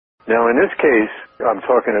Now, in this case, I'm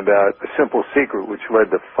talking about a simple secret which led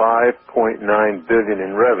to $5.9 billion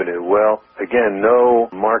in revenue. Well, again, no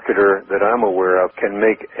marketer that I'm aware of can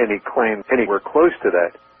make any claim anywhere close to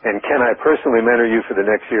that. And can I personally mentor you for the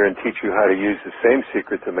next year and teach you how to use the same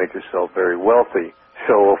secret to make yourself very wealthy?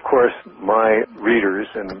 So, of course, my readers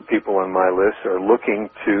and people on my list are looking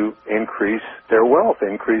to increase their wealth,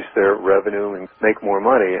 increase their revenue, and make more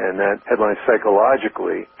money. And that headline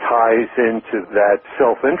psychologically ties into that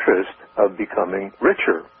self-interest of becoming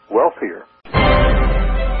richer, wealthier.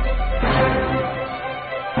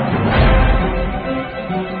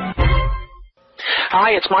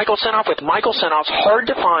 Hi, it's Michael Senoff with Michael Senoff's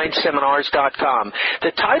HardToFindSeminars.com.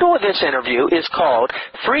 The title of this interview is called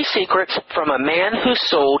Free Secrets from a Man Who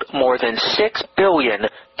Sold More Than $6 billion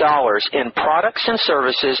in products and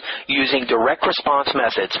services using direct response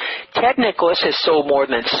methods. Ted Nicholas has sold more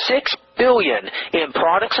than $6 billion in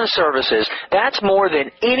products and services. That's more than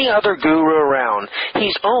any other guru around.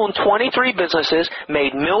 He's owned 23 businesses,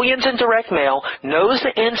 made millions in direct mail, knows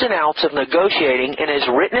the ins and outs of negotiating, and has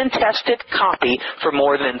written and tested copy for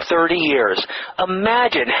more than 30 years.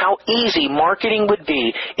 Imagine how easy marketing would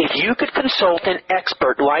be if you could consult an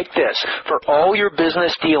expert like this for all your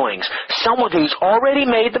business dealings, someone who's already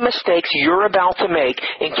made the mistakes you're about to make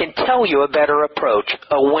and can tell you a better approach,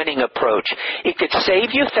 a winning approach. It could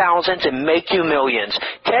save you thousands and make you millions.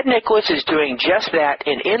 Ted Nicholas is doing just that,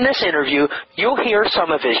 and in this interview, you'll hear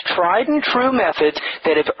some of his tried and true methods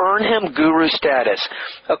that have earned him guru status.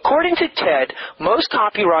 According to Ted, most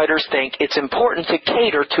copywriters think it's important to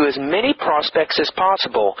cater to as many prospects as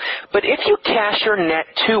possible, but if you cast your net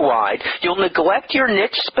too wide, you'll neglect your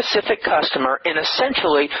niche-specific customer and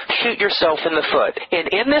essentially shoot yourself in the foot. And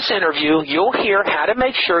in this interview, you'll hear how to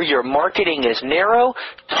make sure your marketing is narrow,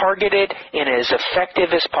 targeted, and as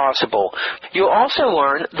effective as possible. You'll also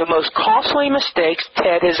learn the most costly mistakes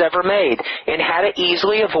Ted has ever made and how to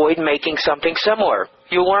easily avoid making something similar.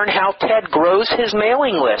 You'll learn how Ted grows his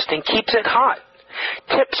mailing list and keeps it hot.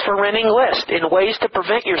 Tips for renting lists and ways to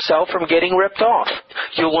prevent yourself from getting ripped off.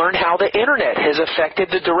 You'll learn how the internet has affected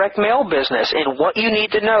the direct mail business and what you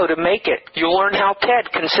need to know to make it. You'll learn how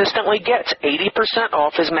Ted consistently gets 80%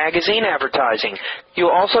 off his magazine advertising.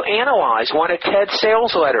 You'll also analyze one of Ted's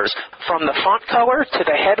sales letters. From the font color to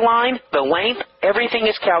the headline, the length, everything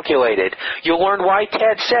is calculated. You'll learn why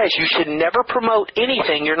Ted says you should never promote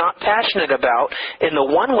anything you're not passionate about, and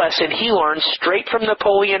the one lesson he learned straight from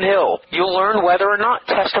Napoleon Hill. You'll learn whether or not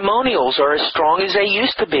testimonials are as strong as they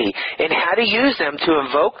used to be, and how to use them to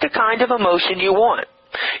evoke the kind of emotion you want.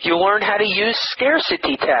 You'll learn how to use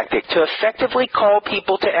scarcity tactic to effectively call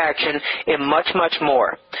people to action and much, much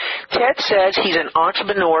more. Ted says he's an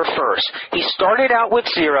entrepreneur first. He started out with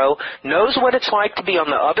zero, knows what it's like to be on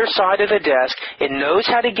the other side of the desk, and knows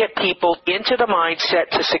how to get people into the mindset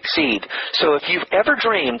to succeed. So if you've ever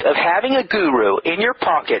dreamed of having a guru in your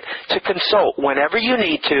pocket to consult whenever you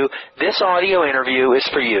need to, this audio interview is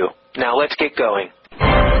for you. Now let's get going.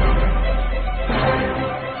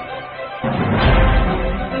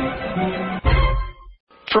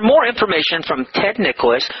 For more information from Ted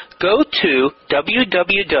Nicholas, go to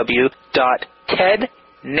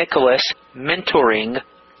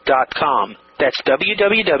www.tednicholasmentoring.com. That's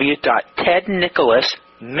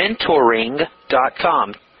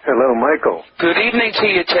www.tednicholasmentoring.com. Hello, Michael. Good evening to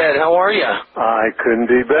you, Ted. How are you? I couldn't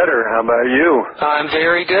be better. How about you? I'm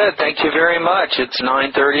very good. Thank you very much. It's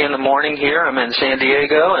 9:30 in the morning here. I'm in San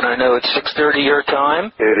Diego, and I know it's 6:30 your time.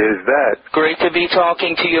 It is that. Great to be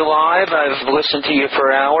talking to you live. I've listened to you for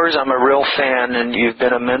hours. I'm a real fan, and you've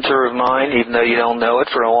been a mentor of mine, even though you don't know it,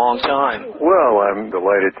 for a long time. Well, I'm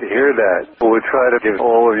delighted to hear that. We'll try to give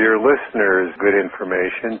all of your listeners good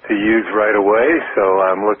information to use right away, so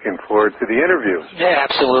I'm looking forward to the interview. Yeah,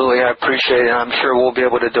 absolutely. I appreciate it. I'm sure we'll be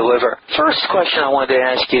able to deliver. First question I wanted to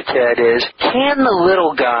ask you, Ted, is can the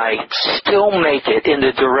little guy still make it in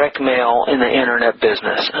the direct mail in the internet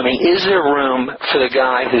business? I mean, is there room for the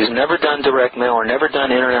guy who's never done direct mail or never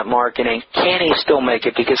done internet marketing? Can he still make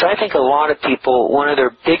it? Because I think a lot of people, one of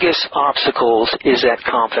their biggest obstacles is that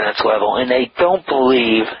confidence level, and they don't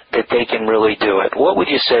believe that they can really do it. What would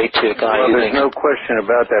you say to a guy who thinks... Well, there's no question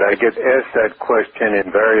about that. I get asked that question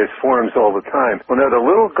in various forms all the time. Well, now, the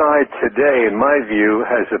little guy today, in my view,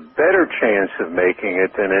 has a better chance of making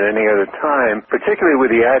it than at any other time, particularly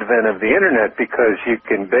with the advent of the internet, because you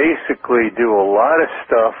can basically do a lot of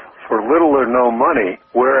stuff for little or no money,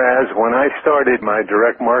 whereas when I started my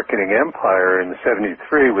direct marketing empire in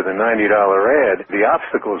 '73 with a $90 ad, the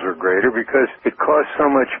obstacles were greater because it cost so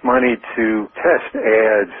much money to test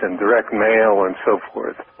ads and direct mail and so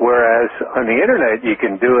forth. Whereas on the internet, you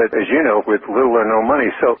can do it, as you know, with little or no money.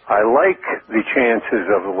 So I like the chances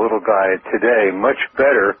of the little guy today much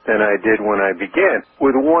better than I did when I began,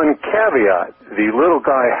 with one caveat. The little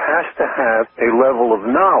guy has to have a level of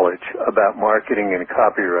knowledge about marketing and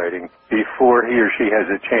copywriting before he or she has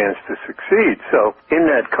a chance to succeed. So in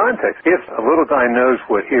that context, if a little guy knows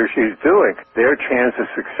what he or she is doing, their chance of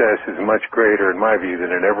success is much greater, in my view,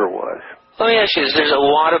 than it ever was. Let me ask you this. There's a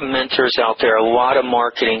lot of mentors out there, a lot of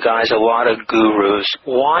marketing guys, a lot of gurus.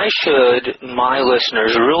 Why should my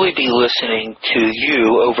listeners really be listening to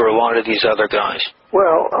you over a lot of these other guys?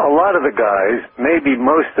 Well, a lot of the guys, maybe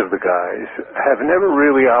most of the guys, have never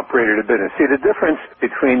really operated a business. See, the difference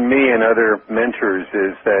between me and other mentors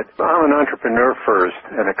is that I'm an entrepreneur first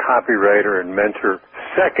and a copywriter and mentor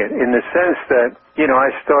second, in the sense that, I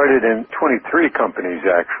started in 23 companies,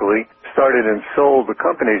 actually. Started and sold the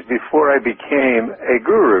companies before I became a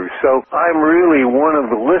guru. So I'm really one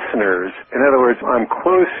of the listeners. In other words, I'm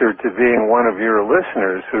closer to being one of your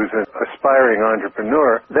listeners who's an aspiring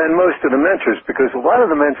entrepreneur than most of the mentors, because a lot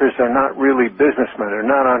of the mentors are not really businessmen. They're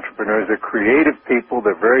not entrepreneurs. They're creative people.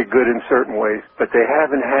 They're very good in certain ways, but they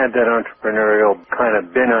haven't had that entrepreneurial kind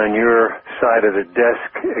of been on your side of the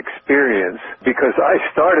desk experience, because I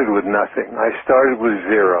started with nothing. I started with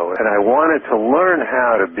zero, and I wanted to learn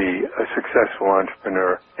how to be a successful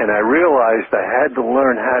entrepreneur, and I realized I had to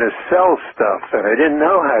learn how to sell stuff, and I didn't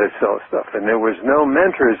know how to sell stuff, and there was no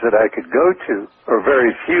mentors that I could go to, or very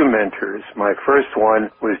few mentors. My first one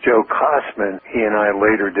was Joe Kosman. He and I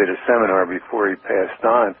later did a seminar before he passed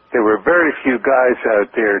on. There were very few guys out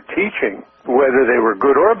there teaching, whether they were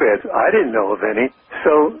good or bad. I didn't know of any.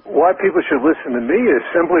 So why people should listen to me is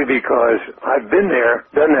simply because I've been there,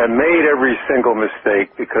 done that, made every single mistake,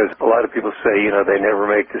 because a lot of people say, they never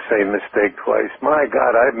make the same mistake twice. My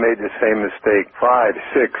God, I've made the same mistake 5,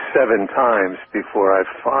 6, 7 times before I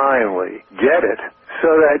finally get it. So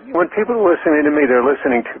that when people are listening to me, they're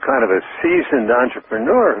listening to kind of a seasoned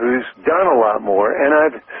entrepreneur who's done a lot more, and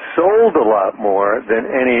I've sold a lot more than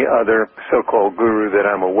any other so-called guru that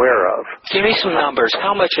I'm aware of. Give me some numbers.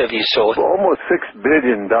 How much have you sold? Almost $6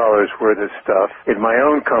 billion worth of stuff in my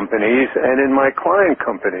own companies and in my client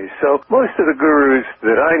companies. So most of the gurus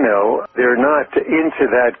that I know, they're not into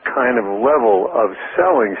that kind of level of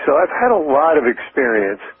selling. So I've had a lot of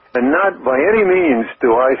experience. And not by any means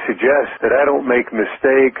do I suggest that I don't make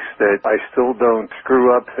mistakes, that I still don't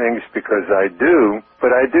screw up things, because I do,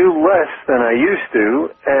 but I do less than I used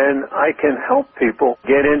to, and I can help people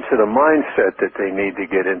get into the mindset that they need to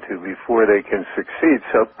get into before they can succeed.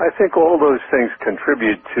 So I think all those things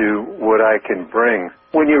contribute to what I can bring.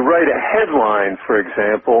 When you write a headline, for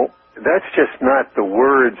example, that's just not the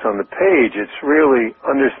words on the page. It's really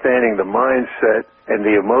understanding the mindset and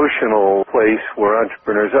the emotional place where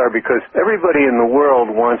entrepreneurs are, because everybody in the world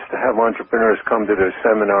wants to have entrepreneurs come to their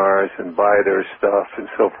seminars and buy their stuff and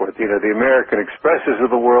so forth. The American Expresses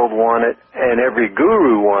of the world want it, and every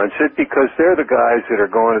guru wants it, because they're the guys that are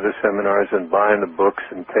going to the seminars and buying the books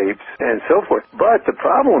and tapes and so forth. But the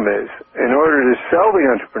problem is, in order to sell the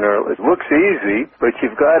entrepreneur, it looks easy, but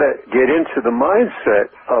you've got to get into the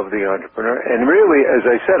mindset of the entrepreneur. And really, as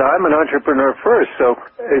I said, I'm an entrepreneur first, so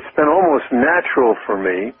it's been almost natural for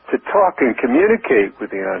me to talk and communicate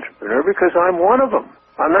with the entrepreneur, because I'm one of them.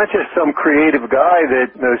 I'm not just some creative guy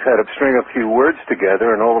that knows how to string a few words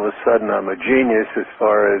together and all of a sudden I'm a genius as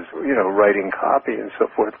far as, writing copy and so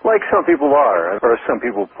forth, like some people are, or some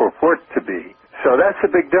people purport to be. So that's a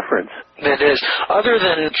big difference. It is. Other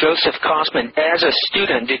than Joseph Kosman, as a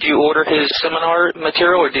student, did you order his seminar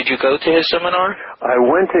material, or did you go to his seminar? I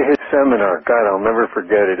went to his seminar. God, I'll never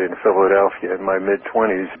forget it, in Philadelphia in my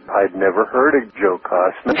mid-20s. I'd never heard of Joe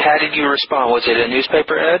Kosman. How did you respond? Was it a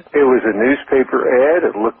newspaper ad? It was a newspaper ad.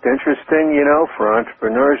 It looked interesting, for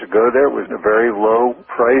entrepreneurs to go there. It was a very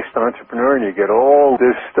low-priced entrepreneur, and you get all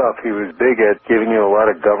this stuff. He was big at giving you a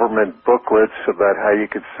lot of government booklets about how you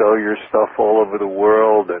could sell your stuff all over the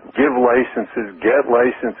world and give licenses, get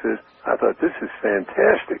licenses. I thought, this is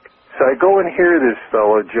fantastic. So I go and hear this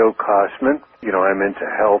fellow, Joe Kosman, I'm into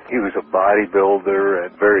health. He was a bodybuilder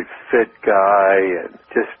and very fit guy and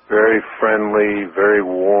just very friendly, very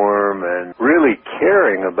warm, and really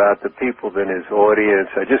caring about the people in his audience.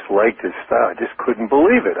 I just liked his style. I just couldn't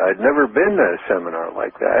believe it. I'd never been to a seminar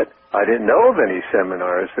like that. I didn't know of any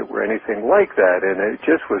seminars that were anything like that, and it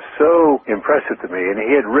just was so impressive to me. And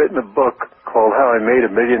he had written a book called How I Made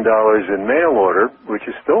 $1 Million in Mail Order, which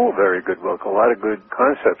is still a very good book, a lot of good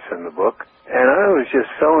concepts in the book. And I was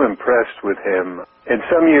just so impressed with him. And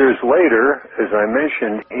some years later, as I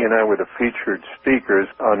mentioned, he and I were the featured speakers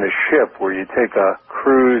on the ship where you take a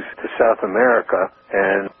cruise to South America,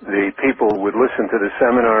 and the people would listen to the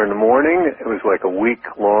seminar in the morning. It was like a week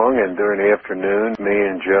long, and during the afternoon, me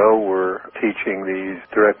and Joe were teaching these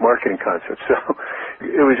direct marketing concepts. So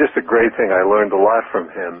it was just a great thing. I learned a lot from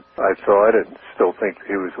him. I thought and still think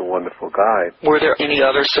he was a wonderful guy. Were there any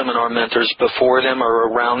other seminar mentors before them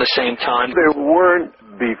or around the same time? There weren't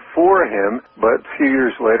before him, but a few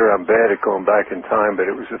years later, I'm bad at going back in time, but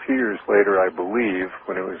it was a few years later, I believe,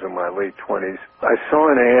 when it was in my late 20s, I saw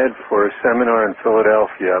an ad for a seminar in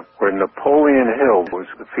Philadelphia where Napoleon Hill was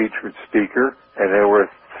the featured speaker, and there were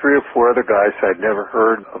 3 or 4 other guys I'd never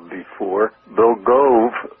heard of before. Bill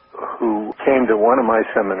Gove, who came to one of my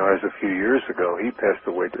seminars a few years ago, he passed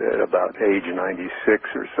away at about age 96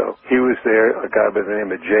 or so. He was there, a guy by the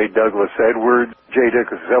name of J. Douglas Edwards. J.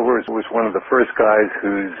 Douglas Edwards was one of the first guys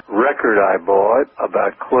whose record I bought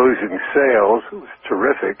about closing sales. It was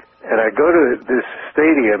terrific. And I go to this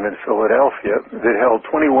stadium in Philadelphia that held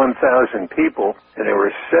 21,000 people, and there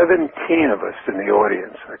were 17 of us in the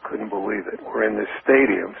audience. I couldn't believe it. We're in this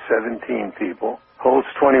stadium, 17 people. Holds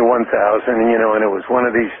 21,000, and it was one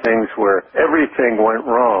of these things where everything went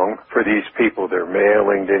wrong for these people. Their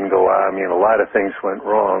mailing didn't go out. A lot of things went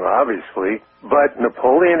wrong, obviously. But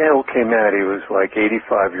Napoleon Hill came out. He was like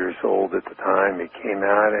 85 years old at the time. He came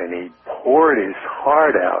out and he poured his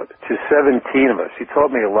heart out to 17 of us. He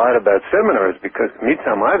taught me a lot about seminars because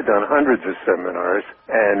meantime I've done hundreds of seminars,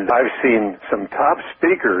 and I've seen some top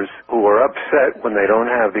speakers who are upset when they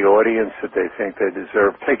don't have the audience that they think they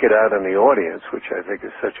deserve. Take it out on the audience, which I think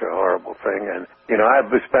is such a horrible thing. And I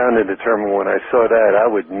was bound and determined when I saw that I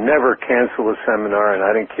would never cancel a seminar, and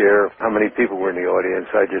I didn't care how many people were in the audience.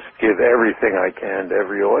 I just give everything I can to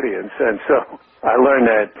every audience. And so I learned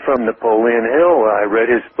that from Napoleon Hill. I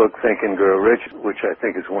read his book, Think and Grow Rich, which I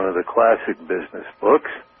think is one of the classic business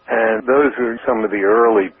books. And those are some of the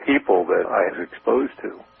early people that I was exposed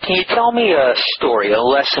to. Can you tell me a story, a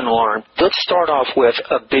lesson learned? Let's start off with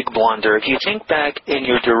a big blunder. If you think back in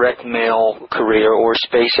your direct mail career or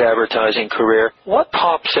space advertising career, what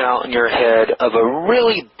pops out in your head of a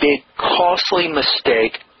really big, costly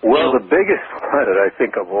mistake? Well, the biggest one that I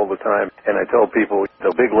think of all the time, and I tell people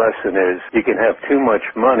the big lesson is you can have too much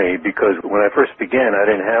money, because when I first began, I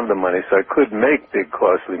didn't have the money, so I couldn't make big,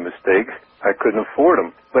 costly mistakes. I couldn't afford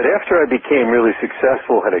them. But after I became really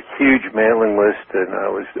successful, had a huge mailing list, and I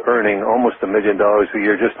was earning almost $1 million a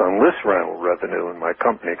year just on list rental revenue in my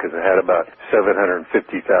company, because I had about 750,000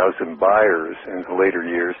 buyers in the later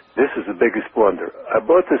years. This is the biggest blunder. I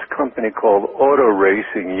bought this company called Auto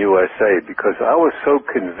Racing USA because I was so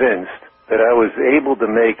convinced that I was able to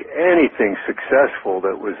make anything successful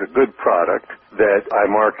that was a good product that I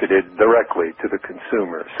marketed directly to the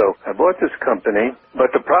consumer. So I bought this company,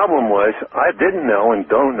 but the problem was I didn't know and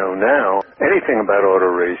don't know now anything about auto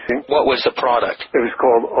racing. What was the product? It was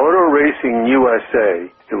called Auto Racing USA.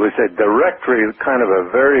 It was a directory, kind of a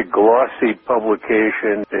very glossy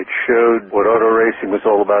publication that showed what auto racing was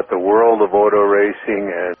all about, the world of auto racing,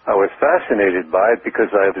 and I was fascinated by it because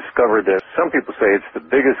I discovered that some people say it's the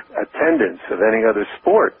biggest attendance of any other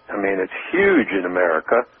sport. It's huge in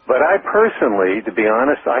America. But I personally, to be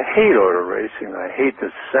honest, I hate auto racing. I hate the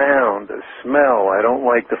sound, the smell. I don't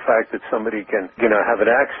like the fact that somebody can, have an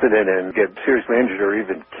accident and get seriously injured or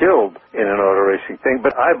even killed in an auto racing thing.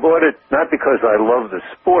 But I bought it not because I love the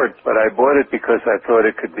sport, but I bought it because I thought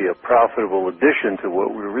it could be a profitable addition to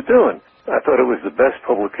what we were doing. I thought it was the best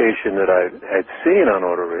publication that I had seen on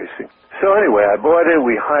auto racing. So anyway, I bought it.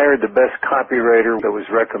 We hired the best copywriter that was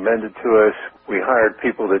recommended to us. We hired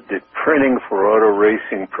people that did printing for auto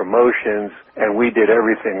racing promotions, and we did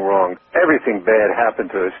everything wrong. Everything bad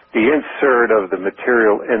happened to us. The insert of the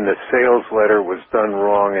material in the sales letter was done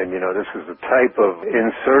wrong, and, this was the type of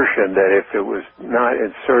insertion that if it was not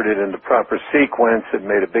inserted in the proper sequence, it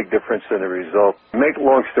made a big difference in the result. Make a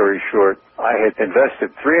long story short, I had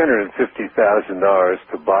invested $350,000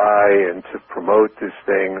 to buy and to promote this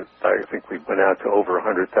thing. I think we went out to over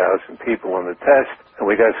 100,000 people on the test, and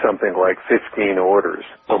we got something like 15 orders.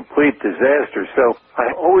 Complete disaster. So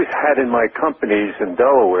I always had in my companies in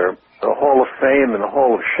Delaware the Hall of Fame and the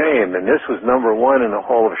Hall of Shame, and this was number one in the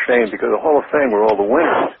Hall of Shame because the Hall of Fame were all the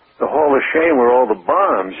winners. The Hall of Shame were all the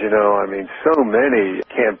bombs, so many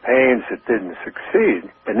campaigns that didn't succeed.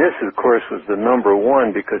 And this, of course, was the number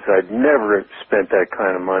one because I'd never spent that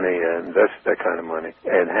kind of money and invested that kind of money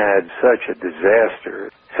and had such a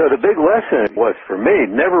disaster. So the big lesson was for me,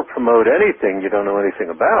 never promote anything you don't know anything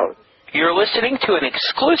about. You're listening to an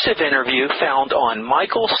exclusive interview found on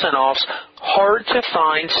Michael Senoff's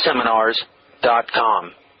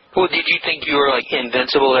HardToFindSeminars.com. Well, did you think you were,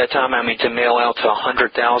 invincible at that time? I mean, to mail out to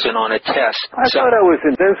 100,000 on a test. I thought I was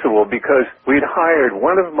invincible because we'd hired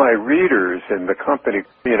one of my readers in the company.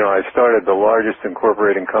 I started the largest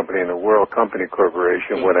incorporating company in the world, Company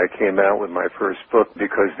Corporation, when I came out with my first book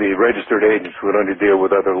because the registered agents would only deal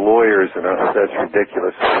with other lawyers, and I thought that's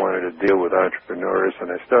ridiculous. I wanted to deal with entrepreneurs,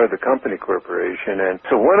 and I started the Company Corporation. And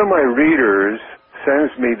so one of my readers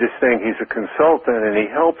sends me this thing. He's a consultant, and he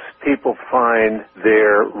helps people find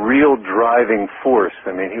their real driving force.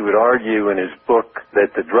 I mean, he would argue in his book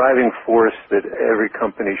that the driving force that every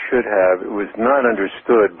company should have, it was not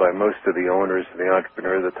understood by most of the owners, the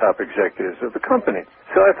entrepreneurs, the top executives of the company.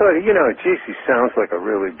 So I thought, geez, he sounds like a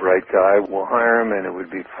really bright guy. We'll hire him, and it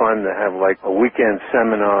would be fun to have a weekend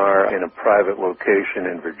seminar in a private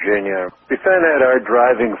location in Virginia. We found out our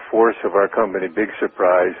driving force of our company, big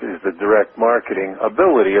surprise, is the direct marketing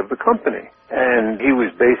ability of the company. And he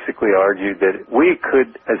was basically argued that we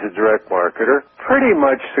could, as a direct marketer, pretty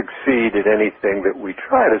much succeed at anything that we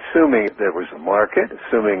tried, assuming there was a market,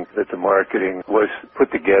 assuming that the marketing was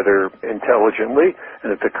put together intelligently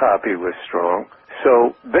and that the copy was strong.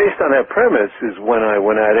 So based on that premise is when I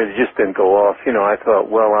went at it. It just didn't go off. I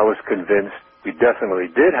thought, well, I was convinced we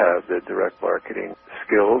definitely did have the direct marketing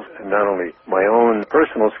skills, and not only my own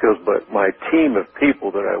personal skills, but my team of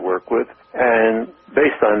people that I work with. And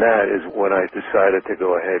based on that is when I decided to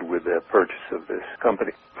go ahead with the purchase of this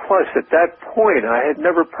company. Plus, at that point, I had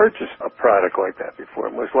never purchased a product like that before.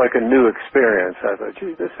 It was like a new experience. I thought,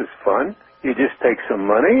 gee, this is fun. You just take some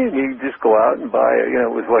money and you just go out and buy it.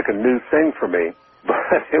 It was like a new thing for me.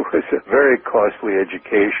 But it was a very costly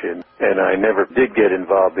education, and I never did get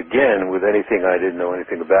involved again with anything I didn't know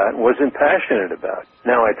anything about and wasn't passionate about.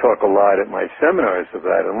 Now I talk a lot at my seminars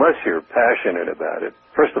about unless you're passionate about it.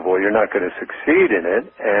 First of all, you're not going to succeed in it,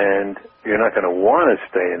 and you're not going to want to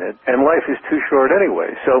stay in it, and life is too short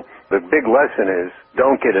anyway. So the big lesson is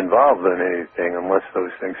don't get involved in anything unless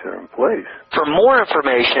those things are in place. For more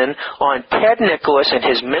information on Ted Nicholas and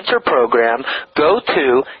his mentor program, go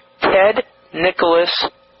to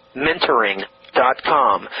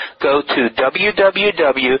TedNicholasMentoring.com. Go to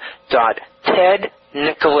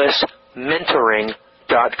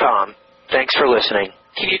www.TedNicholasMentoring.com. Thanks for listening.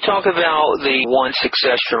 Can you talk about the one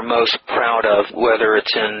success you're most proud of, whether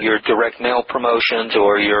it's in your direct mail promotions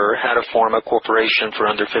or your how to form a corporation for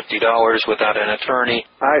under $50 without an attorney?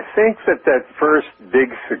 I think that first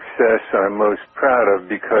big success I'm most proud of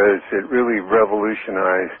because it really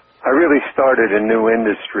revolutionized. I really started a new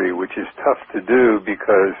industry, which is tough to do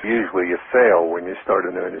because usually you fail when you start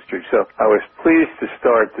a new industry. So I was pleased to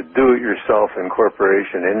start the do-it-yourself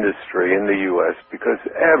incorporation industry in the U.S. because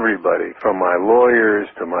everybody, from my lawyers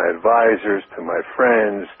to my advisors to my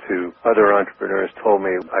friends to other entrepreneurs, told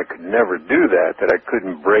me I could never do that I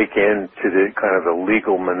couldn't break into the kind of the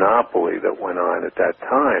legal monopoly that went on at that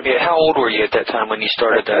time. Yeah, how old were you at that time when you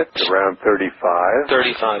started that? Around 35.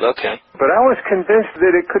 35, okay. But I was convinced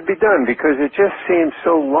that it could be done because it just seemed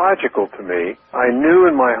so logical to me. I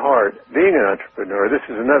knew in my heart, being an entrepreneur, this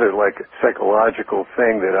is another psychological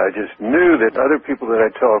thing that I just knew that other people that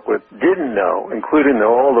I talk with didn't know, including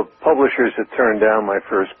all the publishers that turned down my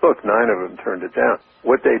first book. 9 of them turned it down.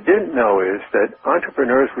 What they didn't know is that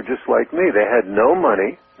entrepreneurs were just like me. They had no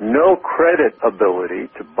money, no credit ability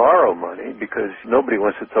to borrow money because nobody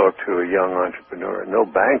wants to talk to a young entrepreneur. No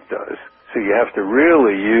bank does. So you have to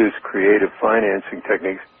really use creative financing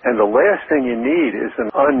techniques. And the last thing you need is an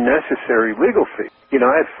unnecessary legal fee.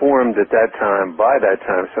 I had formed by that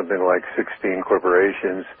time, something like 16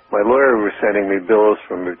 corporations. My lawyer was sending me bills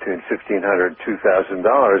from between $1,500 and $2,000,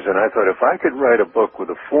 and I thought if I could write a book with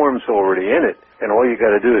the forms already in it, and all you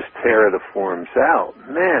got to do is tear the forms out,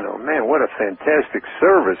 man, oh man, what a fantastic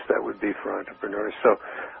service that would be for entrepreneurs. So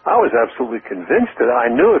I was absolutely convinced that I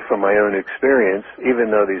knew it from my own experience, even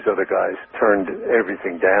though these other guys turned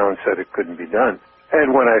everything down, said it couldn't be done.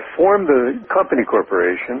 And when I formed the company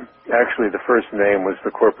corporation, actually the first name was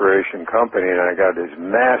the corporation company, and I got this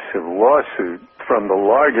massive lawsuit from the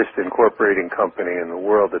largest incorporating company in the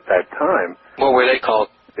world at that time. What were they called?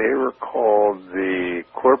 They were called the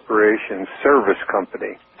Corporation Service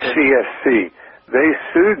Company, CSC. They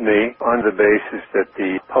sued me on the basis that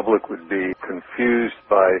the public would be confused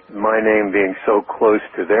by my name being so close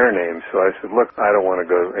to their name. So I said, look, I don't want to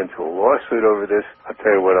go into a lawsuit over this. I'll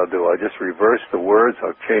tell you what I'll do. I'll just reverse the words.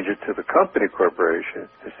 I'll change it to the company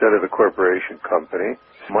corporation instead of the corporation company.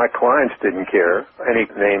 My clients didn't care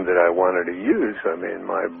any name that I wanted to use. I mean,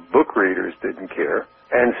 my book readers didn't care.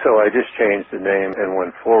 And so I just changed the name and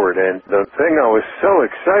went forward. And the thing I was so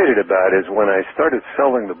excited about is when I started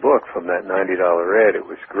selling the book from that $90 ad, it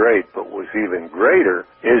was great, but what was even greater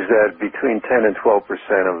is that between 10 and 12%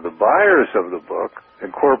 of the buyers of the book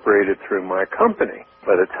incorporated through my company.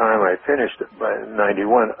 By the time I finished it, by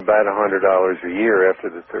 91, about $100 a year after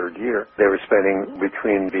the third year, they were spending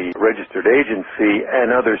between the registered agent fee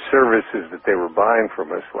and other services that they were buying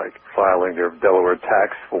from us, like filing their Delaware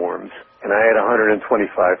tax forms. And I had 125,000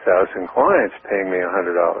 clients paying me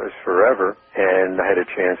 $100 forever, and I had a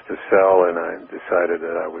chance to sell, and I decided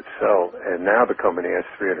that I would sell. And now the company has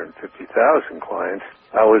 350,000 clients.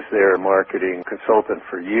 I was their marketing consultant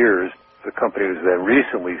for years. The company was then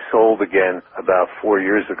recently sold again about 4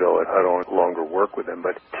 years ago, and I don't longer work with them.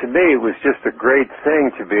 But to me, it was just a great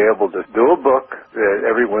thing to be able to do a book that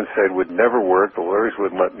everyone said would never work. The lawyers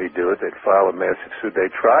wouldn't let me do it. They'd file a massive suit.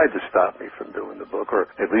 They tried to stop me from doing the book, or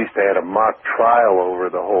at least they had a mock trial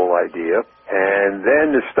over the whole idea. And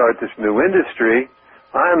then to start this new industry,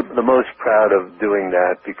 I'm the most proud of doing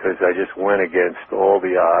that because I just went against all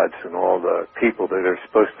the odds and all the people that are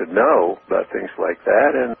supposed to know about things like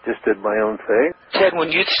that and just did my own thing. Ted,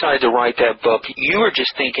 when you decided to write that book, you were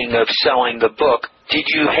just thinking of selling the book. Did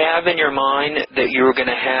you have in your mind that you were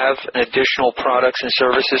going to have additional products and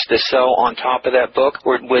services to sell on top of that book,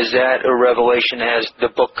 or was that a revelation as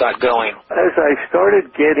the book got going? As I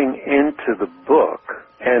started getting into the book,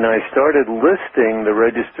 and I started listing the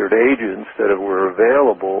registered agents that were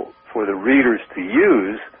available for the readers to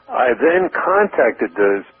use, I then contacted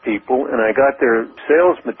those people and I got their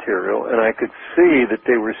sales material, and I could see that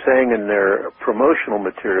they were saying in their promotional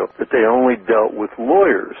material that they only dealt with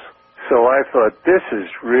lawyers. So I thought, this is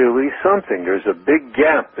really something. There's a big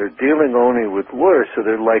gap. They're dealing only with lawyers, so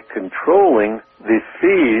they're like controlling the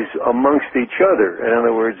fees amongst each other. In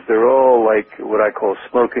other words, they're all like what I call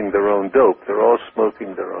smoking their own dope. They're all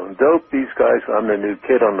smoking their own dope, these guys. I'm the new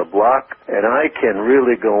kid on the block, and I can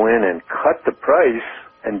really go in and cut the price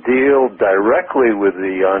and deal directly with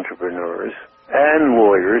the entrepreneurs and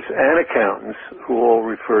lawyers and accountants who all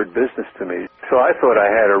referred business to me. So I thought I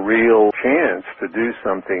had a real chance to do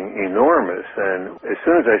something enormous. And as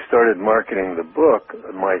soon as I started marketing the book,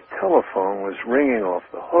 my telephone was ringing off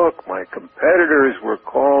the hook. My competitors were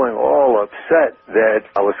calling, all upset that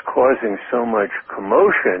I was causing so much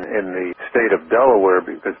commotion in the state of Delaware,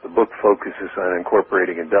 because the book focuses on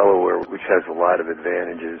incorporating in Delaware, which has a lot of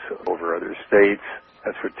advantages over other states.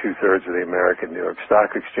 That's where 2/3 of the American New York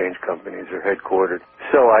Stock Exchange companies are headquartered.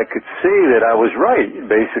 So I could see that I was right,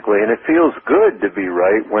 basically, and it feels good to be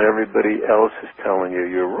right when everybody else is telling you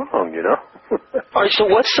you're wrong, you know? All right, so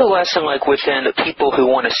what's the lesson like within people who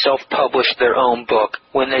want to self-publish their own book?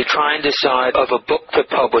 When they try and decide of a book to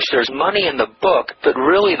publish, there's money in the book, but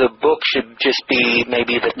really the book should just be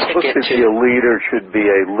maybe the ticket to... The book should be a leader, should be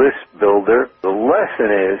a list builder. The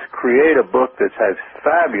lesson is create a book that has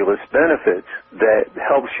fabulous benefits that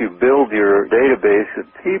helps you build your database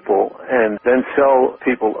of people and then sell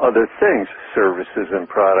people other things, services and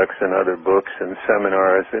products and other books and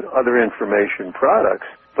seminars and other information products.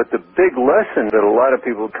 But the big lesson that a lot of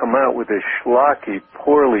people come out with is schlocky,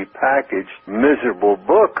 poorly packaged, miserable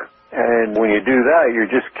book. And when you do that, you're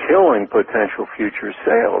just killing potential future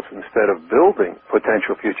sales instead of building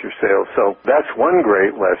potential future sales. So that's one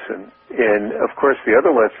great lesson. And, of course, the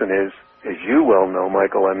other lesson is, as you well know,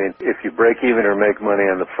 Michael, I mean, if you break even or make money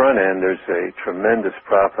on the front end, there's a tremendous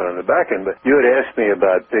profit on the back end. But you had asked me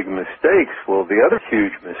about big mistakes. Well, the other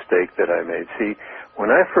huge mistake that I made, see, when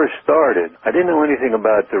I first started, I didn't know anything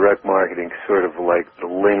about direct marketing, sort of like the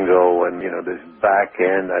lingo and, this back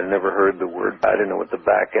end. I never heard the word. I didn't know what the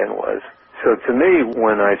back end was. So to me,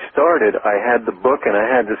 when I started, I had the book and I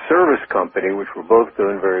had the service company, which were both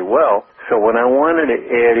doing very well. So when I wanted to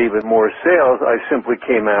add even more sales, I simply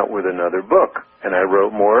came out with another book and I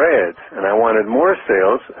wrote more ads. And I wanted more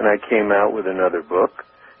sales and I came out with another book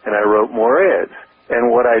and I wrote more ads. And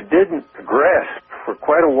what I didn't grasp for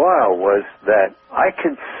quite a while was that I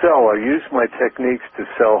used my techniques to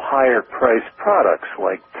sell higher priced products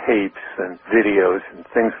like tapes and videos and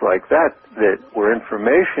things like that were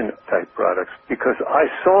information type products, because I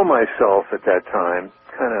saw myself at that time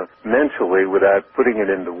kind of mentally, without putting it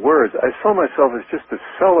into words, I saw myself as just a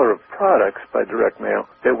seller of products by direct mail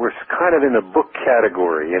that were kind of in the book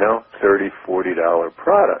category, $30, $40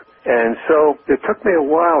 product. And so it took me a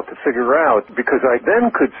while to figure out, because I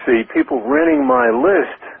then could see people renting my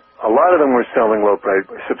list. A lot of them were selling low-price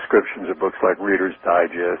subscriptions of books like Reader's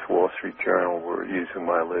Digest, Wall Street Journal were using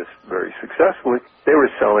my list very successfully. They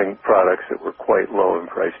were selling products that were quite low in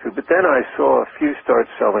price too. But then I saw a few start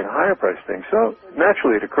selling higher-priced things. So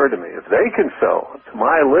naturally it occurred to me, if they can sell to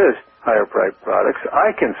my list higher-priced products,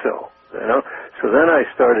 I can sell. So then I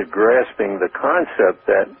started grasping the concept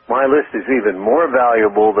that my list is even more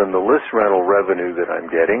valuable than the list rental revenue that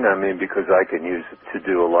I'm getting. I mean, because I can use it to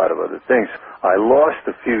do a lot of other things. I lost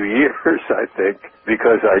a few years, I think,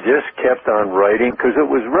 because I just kept on writing, because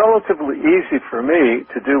it was relatively easy for me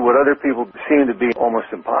to do what other people seem to be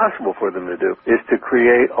almost impossible for them to do, is to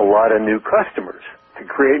create a lot of new customers. To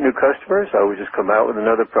create new customers, I would just come out with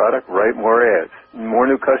another product, write more ads. More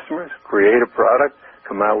new customers, create a product,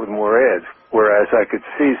 come out with more ads. Whereas I could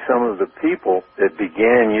see some of the people that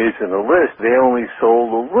began using the list, they only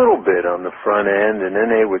sold a little bit on the front end, and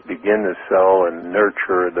then they would begin to sell and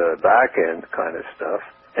nurture the back end kind of stuff.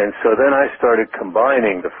 And so then I started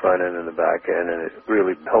combining the front end and the back end, and it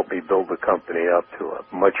really helped me build the company up to a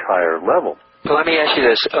much higher level. So let me ask you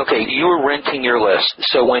this. Okay, you were renting your list.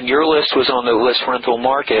 So when your list was on the list rental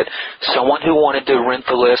market, someone who wanted to rent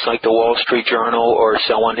the list, like the Wall Street Journal or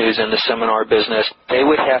someone who's in the seminar business, they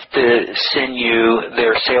would have to send you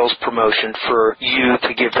their sales promotion for you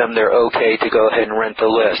to give them their okay to go ahead and rent the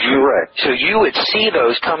list. Correct. So you would see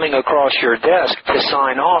those coming across your desk to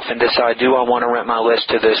sign off and decide, do I want to rent my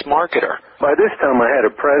list to this marketer? By this time, I had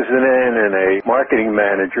a president and a marketing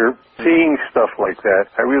manager. Seeing stuff like that,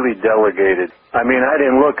 I really delegated. I mean, I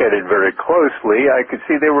didn't look at it very closely. I could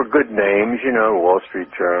see they were good names, Wall Street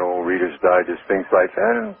Journal, Reader's Digest, things like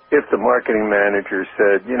that. And if the marketing manager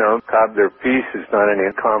said, Cobb, their piece is not in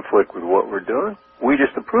conflict with what we're doing, we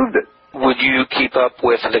just approved it. Would you keep up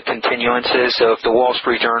with the continuances? So if the Wall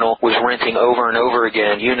Street Journal was renting over and over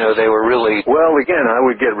again, they were really... Well, again, I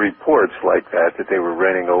would get reports like that they were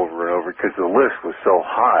renting over and over because the list was so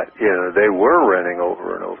hot. They were renting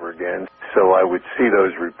over and over again. So I would see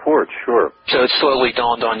those reports, sure. So it slowly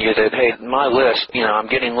dawned on you that, hey, my list, I'm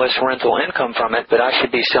getting less rental income from it, but I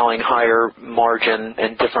should be selling higher margin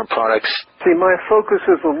and different products. See, my focus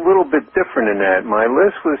was a little bit different in that. My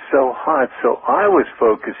list was so hot, so I was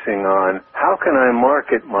focusing on how can I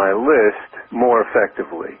market my list more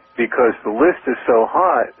effectively? Because the list is so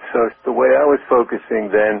hot, so the way I was focusing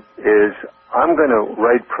then is I'm going to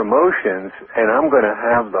write promotions and I'm going to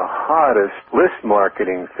have the hottest list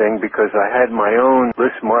marketing thing because I had my own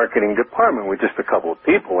list marketing department with just a couple of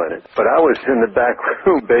people in it. But I was in the back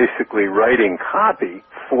room basically writing copy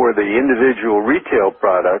for the individual retail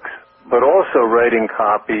products, but also writing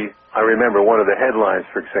copy. I remember one of the headlines,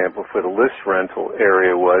 for example, for the list rental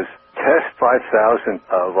area was, test 5,000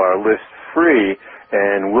 of our lists free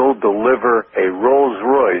and we'll deliver a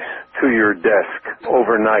Rolls-Royce to your desk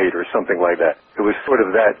overnight or something like that. It was sort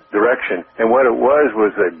of that direction. And what it was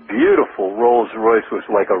a beautiful Rolls-Royce. It was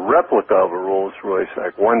like a replica of a Rolls-Royce,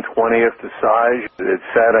 like 1/20th the size. It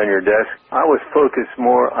sat on your desk. I was focused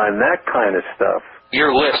more on that kind of stuff.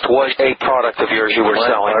 Your list was a product of yours you were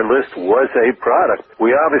selling. Our list was a product.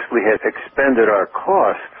 We obviously had expended our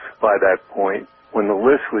costs by that point. When the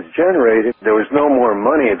list was generated, there was no more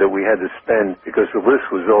money that we had to spend because the list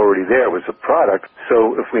was already there. It was a product.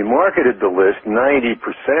 So if we marketed the list, 90%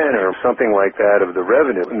 or something like that of the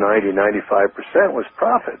revenue, 95% was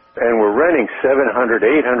profit. And we're renting $700,000,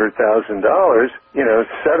 $800,000,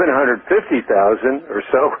 $750,000 or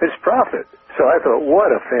so is profit. So I thought,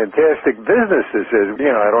 what a fantastic business this is.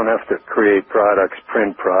 I don't have to create products,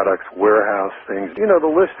 print products, warehouse things.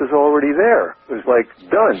 The list is already there. It was like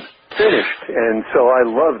done, finished. And so I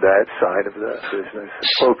love that side of the business.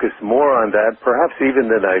 Focused more on that, perhaps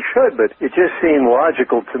even than I should, but it just seemed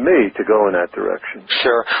logical to me to go in that direction.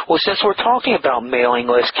 Sure. Well, since we're talking about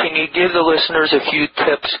mailing lists, can you give the listeners a few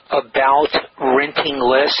tips about renting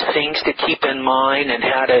lists, things to keep in mind, and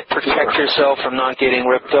how to protect yourself from not getting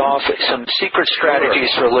ripped off? Some secret strategies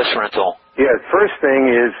for list rental. Yeah, first thing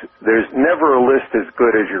is there's never a list as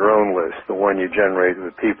good as your own list, the one you generate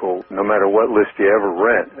with people. No matter what list you ever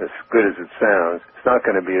rent, as good as it sounds, it's not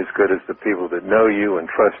going to be as good as the people that know you and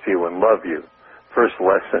trust you and love you. First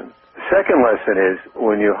lesson. The Second lesson is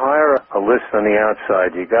when you hire a list on the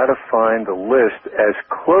outside, you got to find the list as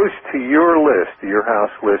close to your list, your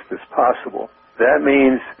house list, as possible. That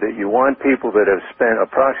means that you want people that have spent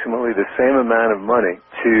approximately the same amount of money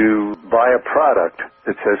to buy a product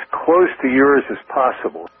that's as close to yours as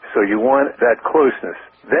possible. So you want that closeness.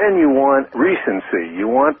 Then you want recency. You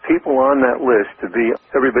want people on that list to be,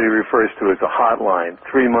 everybody refers to as a hotline,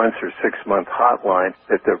 3 months or 6 month hotline,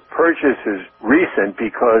 that their purchase is recent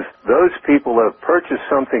because those people have purchased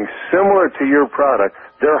something similar to your product.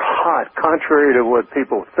 They're hot, contrary to what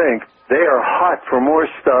people think. They are hot for more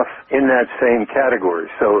stuff in that same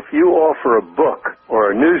category. So if you offer a book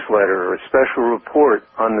or a newsletter or a special report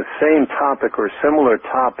on the same topic or similar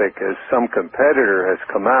topic as some competitor has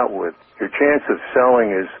come out with, your chance of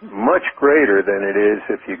selling is much greater than it is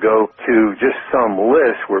if you go to just some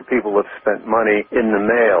list where people have spent money in the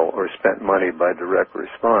mail or spent money by direct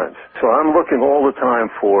response. So I'm looking all the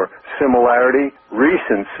time for similarity,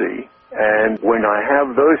 recency, and when I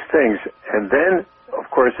have those things, and then of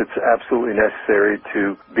course, it's absolutely necessary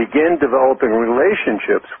to begin developing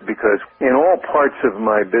relationships because in all parts of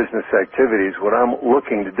my business activities, what I'm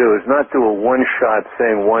looking to do is not do a one-shot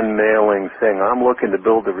thing, one mailing thing. I'm looking to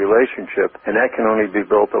build a relationship, and that can only be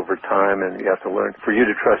built over time, and you have to learn for you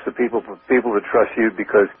to trust the people, for people to trust you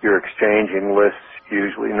because you're exchanging lists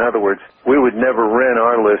usually. In other words, we would never rent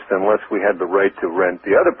our list unless we had the right to rent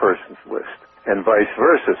the other person's list, and vice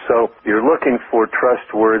versa. So you're looking for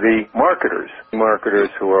trustworthy marketers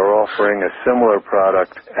who are offering a similar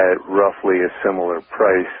product at roughly a similar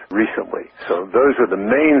price recently. So those are the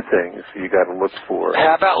main things you got to look for.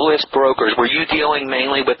 How about list brokers? Were you dealing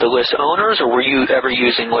mainly with the list owners, or were you ever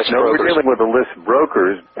using list brokers? No, we're dealing with the list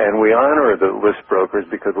brokers, and we honor the list brokers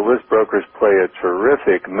because the list brokers play a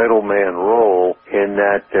terrific middleman role in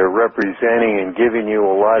that they're representing and giving you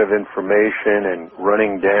a lot of information and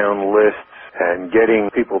running down lists and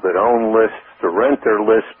getting people that own lists to rent their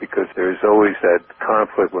lists because there's always that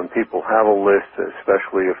conflict when people have a list,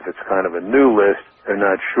 especially if it's kind of a new list. They're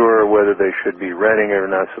not sure whether they should be renting it or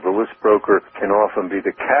not, so the list broker can often be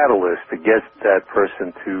the catalyst to get that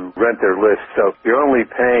person to rent their list. So you're only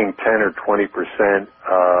paying 10 or 20%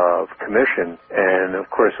 of commission, and of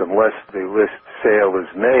course, unless the list sale is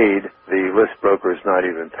made, the list broker is not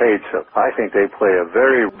even paid. So I think they play a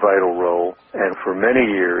very vital role, and for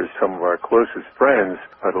many years, some of our closest friends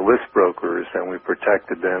are the list brokers, and we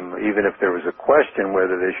protected them. Even if there was a question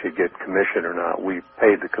whether they should get commission or not, we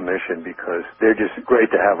paid the commission because they're just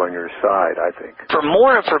great to have on your side, I think. For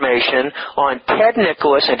more information on Ted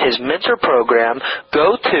Nicholas and his mentor program,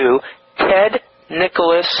 go to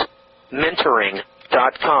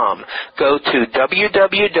tednicholasmentoring.com. Go to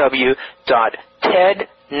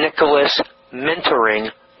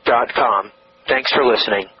www.tednicholasmentoring.com. Thanks for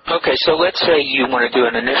listening. Okay, so let's say you want to do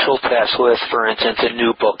an initial test with, for instance, a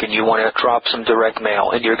new book, and you want to drop some direct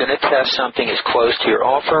mail, and you're going to test something as close to your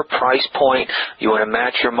offer, price point. You want to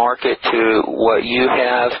match your market to what you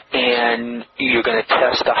have, and you're going to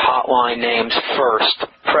test the hotline names first,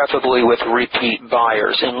 preferably with repeat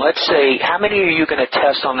buyers. And let's say, how many are you going to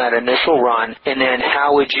test on that initial run, and then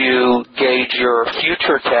how would you gauge your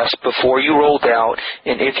future test before you rolled out,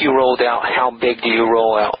 and if you rolled out, how big do you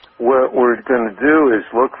roll out? What we're going to do is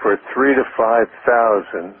look for 3,000 to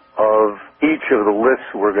 5,000 of each of the lists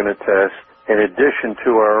we're going to test in addition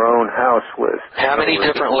to our own house list. How many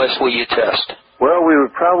different lists will you test? Well, we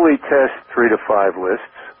would probably test 3 to 5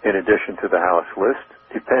 lists in addition to the house list,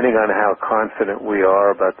 depending on how confident we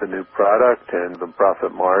are about the new product and the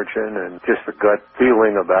profit margin and just the gut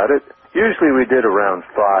feeling about it. Usually we did around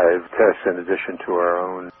 5 tests in addition to our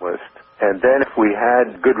own list. And then if we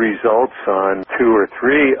had good results on 2 or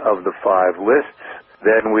 3 of the 5 lists,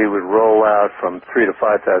 then we would roll out from 3 to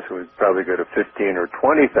 5,000. We'd probably go to 15 or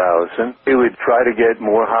 20,000. We would try to get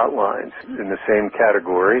more hotlines in the same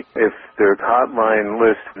category. If the hotline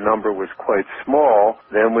list number was quite small,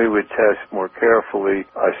 then we would test more carefully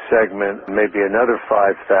a segment, maybe another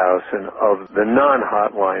 5,000 of the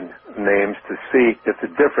non-hotline names to see if the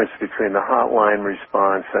difference between the hotline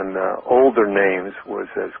response and the older names was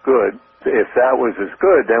as good. If that was as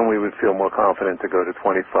good, then we would feel more confident to go to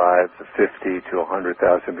 25, to 50, to 100,000,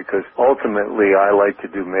 because ultimately I like to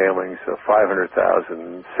do mailings of 500,000,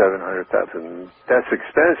 700,000. That's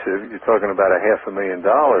expensive. You're talking about $500,000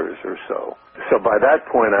 or so. So by that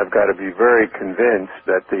point, I've got to be very convinced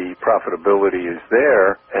that the profitability is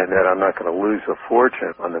there and that I'm not going to lose a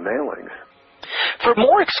fortune on the mailings. For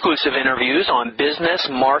more exclusive interviews on business,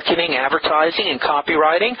 marketing, advertising, and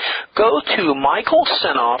copywriting, go to Michael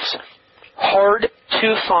Senoff's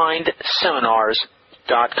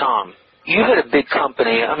HardToFindSeminars.com. You had a big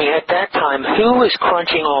company. I mean, at that time, who was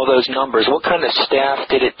crunching all those numbers? What kind of staff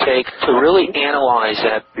did it take to really analyze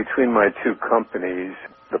that? Between my two companies,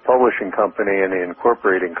 the publishing company and the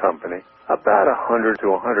incorporating company, about 100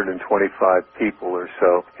 to 125 people or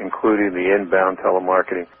so, including the inbound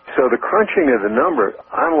telemarketing. So the crunching of the number,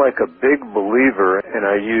 I'm like a big believer, and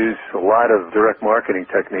I use a lot of direct marketing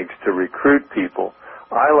techniques to recruit people.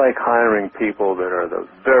 I like hiring people that are the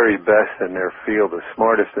very best in their field, the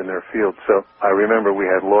smartest in their field. So I remember we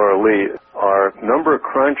had Laura Lee, our number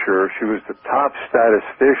cruncher. She was the top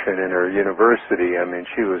statistician in her university. I mean,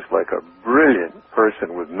 she was like a brilliant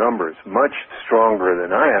person with numbers, much stronger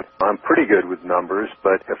than I am. I'm pretty good with numbers,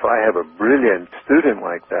 but if I have a brilliant student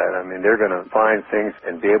like that, I mean, they're going to find things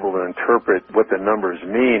and be able to interpret what the numbers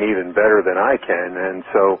mean even better than I can. And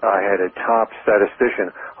so I had a top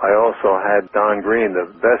statistician. I also had Don Green,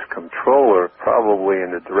 the best controller probably in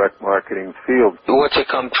the direct marketing field. What's a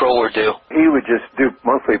controller do? He would just do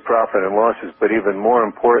monthly profit and losses, but even more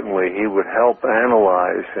importantly, he would help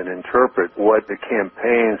analyze and interpret what the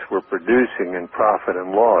campaigns were producing in profit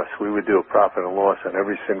and loss. We would do a profit and loss on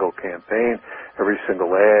every single campaign, every single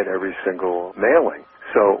ad, every single mailing.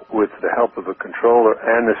 So with the help of a controller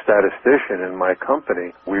and the statistician in my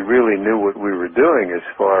company, we really knew what we were doing as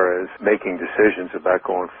far as making decisions about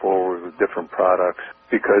going forward with different products.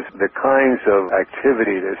 Because the kinds of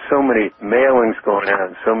activity, there's so many mailings going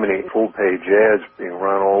out and so many full-page ads being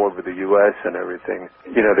run all over the U.S. and everything.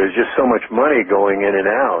 You know, there's just so much money going in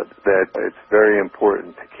and out that it's very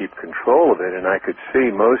important to keep control of it. And I could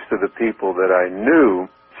see most of the people that I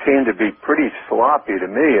knew seemed to be pretty sloppy to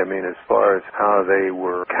me, I mean, as far as how they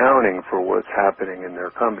were accounting for what's happening in their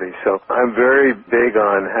company. So I'm very big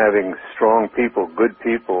on having strong people, good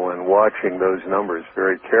people, and watching those numbers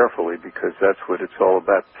very carefully because that's what it's all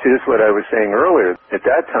about. See, this is what I was saying earlier. At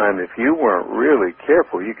that time, if you weren't really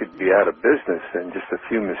careful, you could be out of business in just a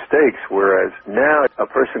few mistakes, whereas now a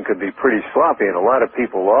person could be pretty sloppy, and a lot of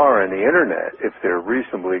people are on the Internet. If they're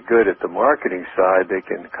reasonably good at the marketing side, they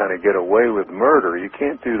can kind of get away with murder. You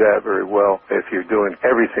can't do that very well if you're doing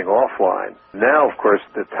everything offline. Now, of course,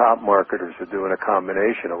 the top marketers are doing a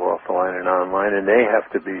combination of offline and online, and they have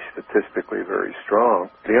to be statistically very strong.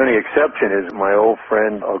 The only exception is my old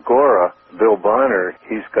friend Agora, Bill Bonner.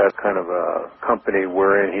 He's got kind of a company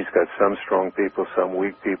wherein he's got some strong people, some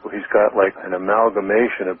weak people. He's got like an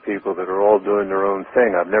amalgamation of people that are all doing their own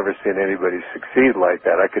thing. I've never seen anybody succeed like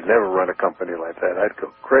that. I could never run a company like that. I'd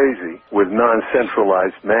go crazy with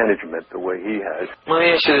non-centralized management the way he has. Let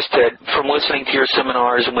me ask you this, Ted. From listening to your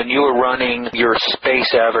seminars, when you were running your space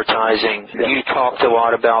advertising, you talked a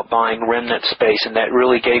lot about buying remnant space, and that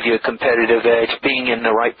really gave you a competitive edge, being in the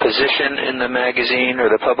right position in the magazine or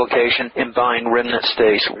the publication and buying remnant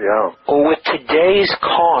space. Yeah. Well, with today's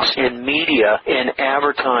cost in media and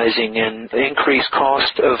advertising and increased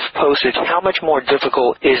cost of postage, how much more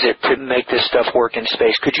difficult is it to make this stuff work in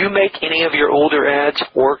space? Could you make any of your older ads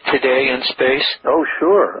work today in space? Oh,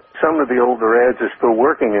 sure. Some of the older ads are still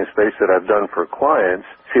working in space that I've done for clients.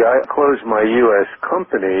 See, I closed my U.S.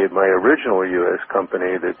 company, my original U.S.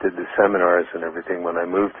 company that did the seminars and everything when I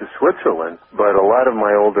moved to Switzerland. But a lot of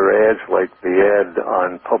my older ads, like the ad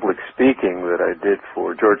on public speaking that I did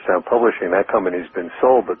for Georgetown Publishing, that company's been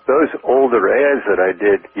sold. But those older ads that I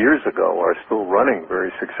did years ago are still running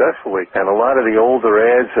very successfully. And a lot of the older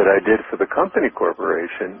ads that I did for the company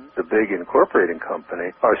corporation, the big incorporating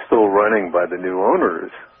company, are still running by the new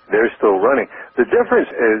owners. They're still running. The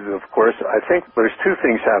difference is, of course, I think there's two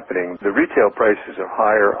things happening. The retail prices are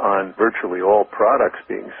higher on virtually all products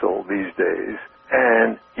being sold these days.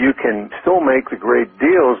 And you can still make the great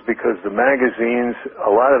deals because the magazines,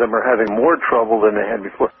 a lot of them are having more trouble than they had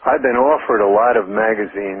before. I've been offered a lot of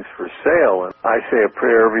magazines for sale, and I say a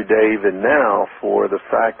prayer every day, even now, for the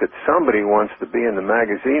fact that somebody wants to be in the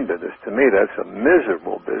magazine business. To me, that's a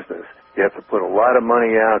miserable business. You have to put a lot of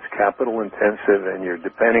money out, it's capital intensive, and you're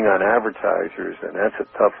depending on advertisers, and that's a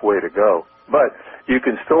tough way to go. But you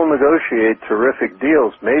can still negotiate terrific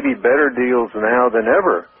deals, maybe better deals now than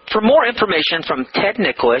ever. For more information from Ted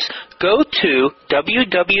Nicholas, go to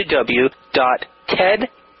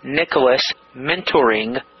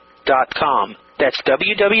www.tednicholasmentoring.com. That's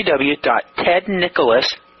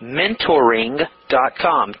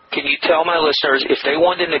www.tednicholasmentoring.com. Can you tell my listeners, if they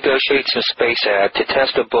want to negotiate some space ad to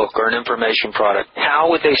test a book or an information product,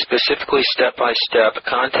 how would they specifically, step-by-step,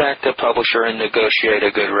 contact the publisher and negotiate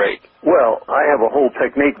a good rate? Well, I have a whole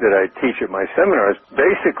technique that I teach at my seminars.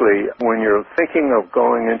 Basically, when you're thinking of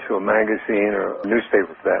going into a magazine or a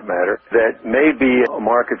newspaper for that matter, that may be a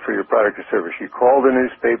market for your product or service, you call the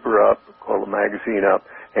newspaper up, call the magazine up,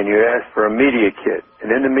 and you ask for a media kit. And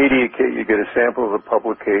in the media kit, you get a sample of the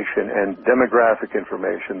publication and demographic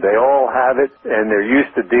information. They all have it, and they're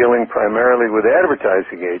used to dealing primarily with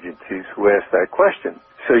advertising agencies who ask that question.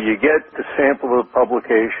 So you get the sample of the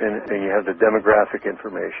publication and you have the demographic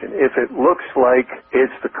information. If it looks like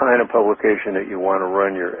it's the kind of publication that you want to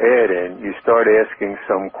run your ad in, you start asking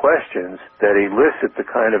some questions that elicit the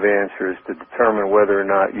kind of answers to determine whether or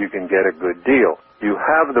not you can get a good deal. You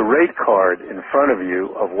have the rate card in front of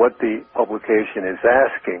you of what the publication is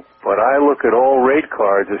asking, but I look at all rate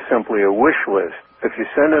cards as simply a wish list. If you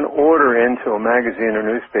send an order into a magazine or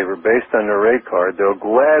newspaper based on their rate card, they'll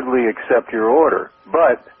gladly accept your order,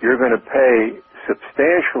 but you're going to pay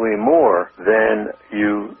substantially more than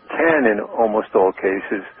you can in almost all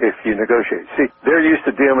cases if you negotiate. See, they're used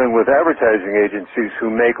to dealing with advertising agencies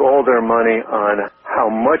who make all their money on how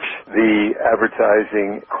much the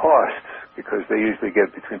advertising costs, because they usually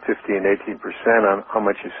get between 50 and 18% on how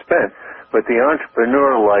much is spent. But the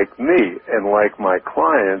entrepreneur like me and like my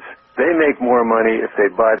clients, they make more money if they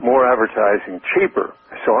buy more advertising cheaper.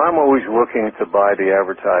 So I'm always looking to buy the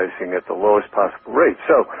advertising at the lowest possible rate.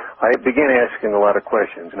 So I begin asking a lot of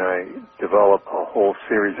questions, and I develop a whole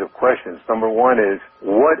series of questions. Number one is,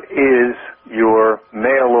 what is your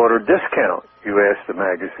mail order discount? You ask the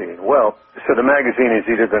magazine. Well, so the magazine is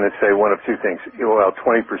either going to say one of two things. Well,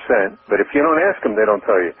 20%, but if you don't ask them, they don't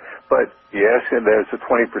tell you. But you ask them, there's a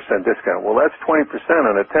 20% discount. Well, that's 20%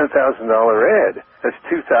 on a $10,000 ad. That's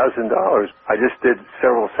 $2,000. I just did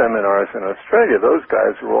several seminars in Australia. Those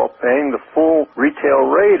guys were all paying the full retail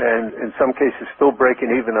rate and in some cases still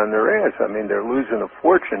breaking even on their ads. I mean, they're losing a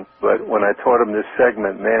fortune. But when I taught them this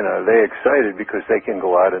segment, man, are they excited because they can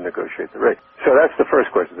go out and negotiate the rate. So that's the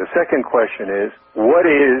first question. The second question is, what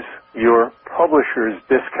is your publisher's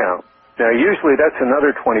discount? Now, usually that's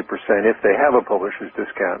another 20% if they have a publisher's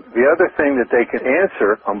discount. The other thing that they can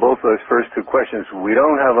answer on both those first two questions, we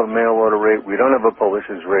don't have a mail order rate, we don't have a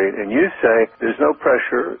publisher's rate, and you say, there's no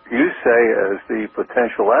pressure. You say, as the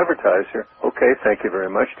potential advertiser, okay, thank you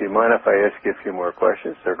very much. Do you mind if I ask you a few more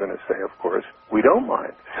questions? They're going to say, of course, we don't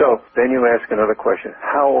mind. So then you ask another question,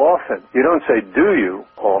 how often? You don't say, do you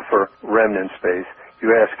offer remnant space?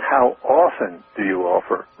 You ask, how often do you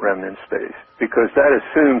offer remnant space? Because that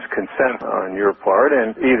assumes consent on your part,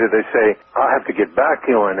 and either they say, I'll have to get back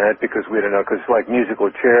to you on that because we don't know, because like musical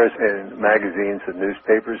chairs in magazines and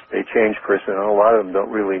newspapers, they change personnel. A lot of them don't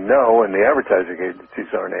really know, and the advertising agencies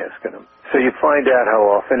aren't asking them. So you find out how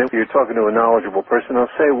often. If you're talking to a knowledgeable person,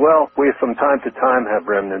 they'll say, well, we from time to time have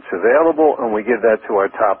remnants available, and we give that to our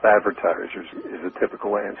top advertisers, is a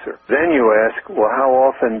typical answer. Then you ask, well, how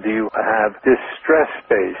often do you have distress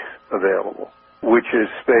space available? Which is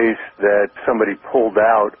space that somebody pulled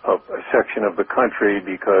out of a section of the country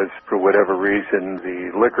because, for whatever reason, the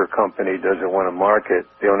liquor company doesn't want to market.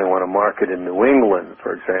 They only want to market in New England,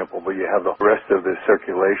 for example, but you have the rest of the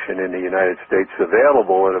circulation in the United States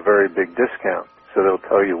available at a very big discount. So they'll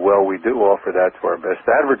tell you, well, we do offer that to our best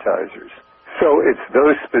advertisers. So it's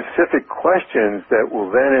those specific questions that will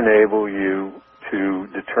then enable you to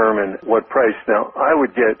determine what price. Now, I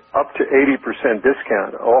would get up to 80%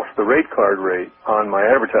 discount off the rate card rate on my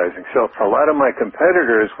advertising. So a lot of my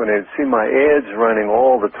competitors, when they'd see my ads running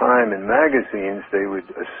all the time in magazines, they would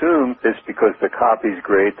assume it's because the copy's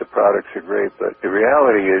great, the products are great, but the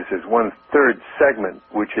reality is 1/3 segment,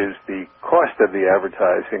 which is the cost of the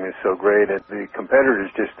advertising, is so great that the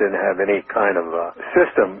competitors just didn't have any kind of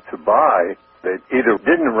system to buy. They either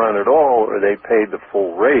didn't run at all or they paid the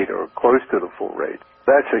full rate or close to the full rate.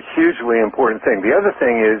 That's a hugely important thing. The other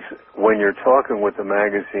thing is, when you're talking with a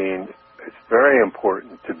magazine, it's very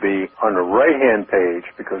important to be on the right-hand page,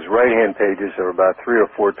 because right-hand pages are about 3 or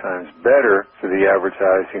 4 times better for the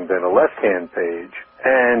advertising than a left-hand page.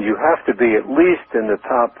 And you have to be at least in the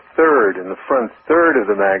top third, in the front third of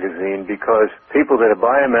the magazine, because people that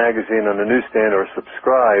buy a magazine on the newsstand or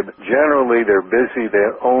subscribe, generally they're busy. They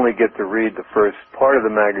only get to read the first part of the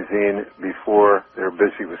magazine before they're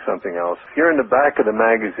busy with something else. If you're in the back of the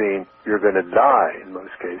magazine, you're going to die in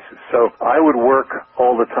most cases. So I would work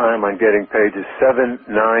all the time on getting pages 7,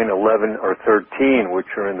 9, 11, or 13, which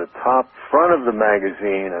are in the top front of the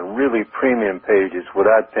magazine and really premium pages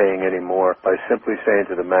without paying any more, by simply saying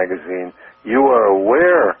to the magazine, you are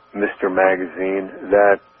aware, Mr. Magazine,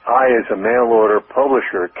 that I, as a mail-order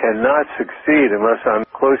publisher, cannot succeed unless I'm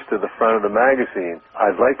close to the front of the magazine.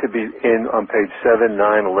 I'd like to be in on page 7,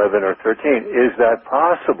 9, 11, or 13. Is that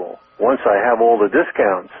possible? Once I have all the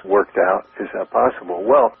discounts worked out, is that possible?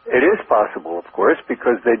 Well, it is possible, of course,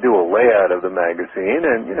 because they do a layout of the magazine,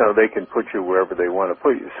 and, they can put you wherever they want to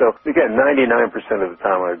put you. So, again, 99% of the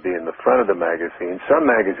time I'd be in the front of the magazine. Some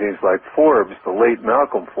magazines, like Forbes, the late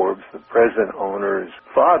Malcolm Forbes, the present owner's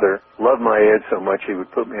father, loved my ad so much he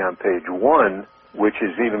would put me on page 1, which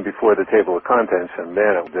is even before the table of contents, and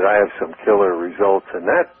man, did I have some killer results in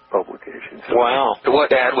that publication. So wow.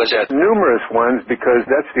 What ad was that? Numerous ones, because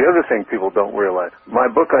that's the other thing people don't realize.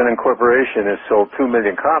 My book on incorporation has sold 2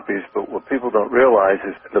 million copies, but what people don't realize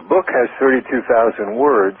is the book has 32,000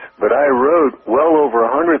 words, but I wrote well over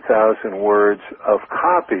 100,000 words of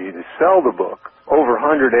copy to sell the book. Over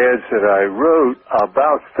 100 ads that I wrote,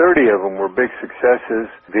 about 30 of them were big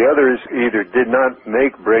successes. The others either did not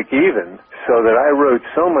break even, so that I wrote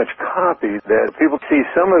so much copy that people see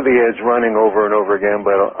some of the ads running over and over again,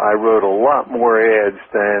 but I wrote a lot more ads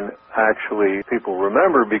than actually people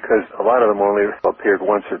remember, because a lot of them only appeared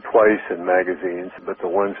once or twice in magazines, but the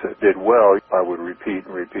ones that did well, I would repeat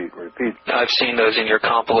and repeat and repeat. I've seen those in your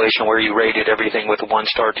compilation where you rated everything with 1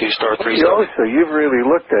 star, 2 star, 3 star. Oh, so you've really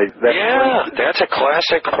looked at that. Yeah, that's a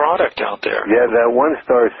classic product out there. Yeah, that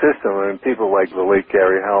 1-star system, and people like the late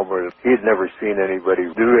Gary Halbert, he had never seen anybody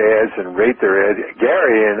do ads and rate their ads.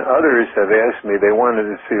 Gary and others have asked me, they wanted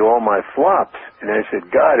to see all my flops. And I said,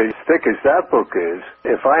 God, as thick as that book is,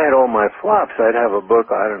 if I had all my flops, I'd have a book,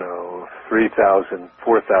 3,000,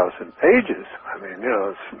 4,000 pages. I mean,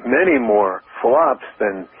 it's many more flops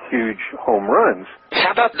than huge home runs.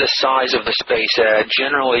 How about the size of the space ad?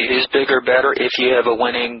 Generally, is bigger better if you have a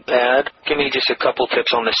winning ad? Give me just a couple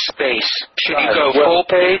tips on the space. Should you go full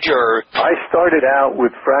page or? I started out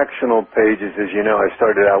with fractional pages. As you know, I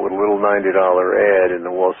started out with a little $90 ad in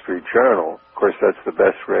the Wall Street Journal. Of course, that's the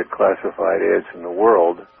best read classified ads in the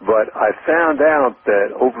world. But I found out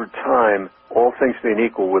that over time, all things being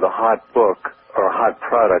equal with a hot book or a hot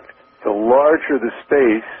product, the larger the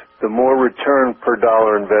space, the more return per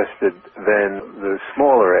dollar invested than the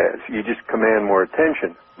smaller ads. You just command more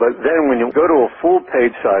attention. But then when you go to a full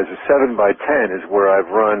page size, a 7 by 10 is where I've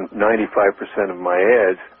run 95% of my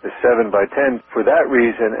ads, the 7 by 10 for that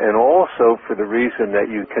reason, and also for the reason that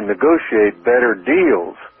you can negotiate better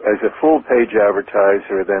deals as a full page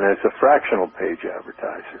advertiser than as a fractional page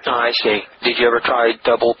advertiser. Oh, I see. Did you ever try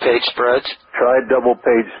double page spreads? Tried double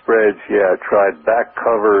page spreads, yeah. Tried back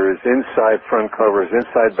covers, inside front covers,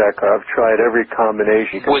 inside back covers. I've tried every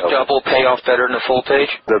combination. Would double pay off better than a full page?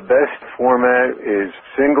 The best format is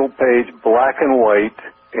single page, black and white,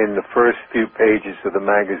 in the first few pages of the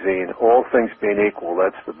magazine. All things being equal,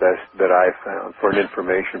 that's the best that I've found for an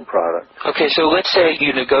information product. Okay, so let's say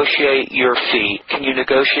you negotiate your fee. Can you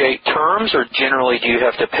negotiate terms, or generally do you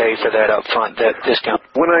have to pay for that up front, that discount?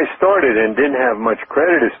 When I started and didn't have much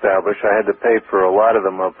credit established, I had to pay for a lot of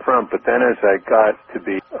them up front, but then as I got to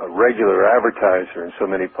be a regular advertiser in so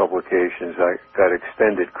many publications, I got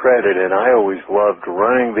extended credit, and I always loved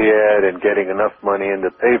running the ad and getting enough money in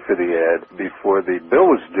to pay for the ad before the bill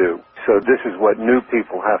was due. So this is what new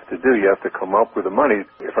people have to do. You have to come up with the money.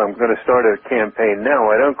 If I'm going to start a campaign now,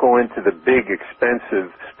 I don't go into the big, expensive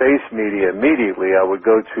space media immediately. I would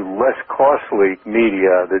go to less costly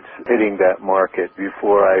media that's hitting that market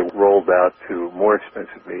before I rolled out to more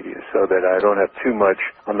expensive media, so that I don't have too much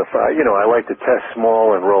on the front. I like to test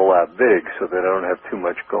small and roll out big so that I don't have too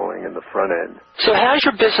much going in the front end. So how's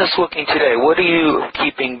your business looking today? What are you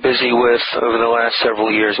keeping busy with over the last several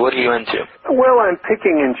years? What are you into? Well, I'm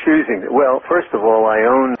picking and choosing. Well, first of all, I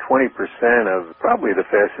own 20% of probably the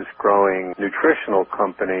fastest growing nutritional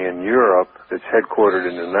company in Europe that's headquartered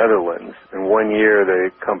in the Netherlands. In 1 year,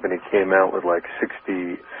 the company came out with like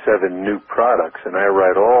 67 new products, and I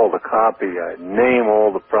write all the copy. I name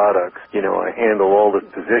all the products. I handle all the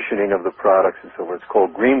positioning of the products and so forth. It's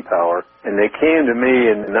called Green Power. And they came to me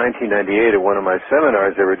in 1998 at one of my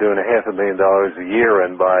seminars. They were doing $500,000 a year,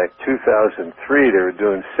 and by 2003, they were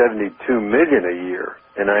doing $72 million a year.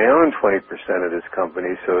 And I own 20% of this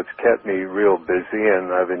company, so it's kept me real busy,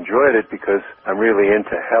 and I've enjoyed it because I'm really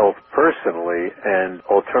into health personally and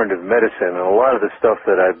alternative medicine. And a lot of the stuff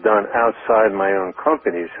that I've done outside my own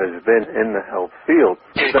companies has been in the health field.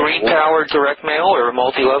 Is Green Power direct mail or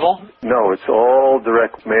multi-level? No, it's all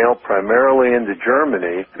direct mail, primarily into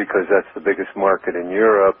Germany, because that's the biggest market in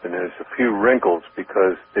Europe, and there's a few wrinkles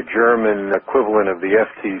because the German equivalent of the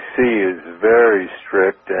FTC is very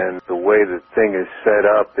strict, and the way the thing is set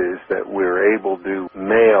up is that we're able to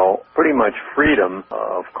mail pretty much freedom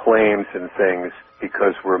of claims and things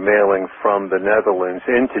because we're mailing from the Netherlands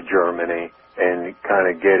into Germany and kind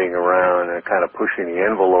of getting around and kind of pushing the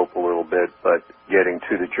envelope a little bit, but getting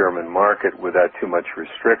to the German market without too much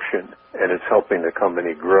restriction. And it's helping the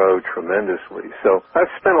company grow tremendously. So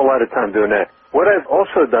I've spent a lot of time doing that. What I've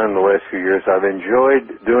also done the last few years, I've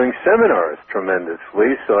enjoyed doing seminars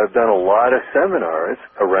tremendously. So I've done a lot of seminars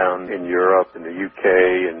around in Europe, in the UK,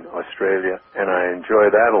 and Australia, and I enjoy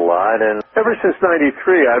that a lot. And ever since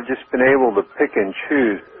 '93, I've just been able to pick and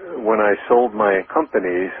choose. When I sold my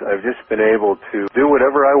companies, I've just been able to do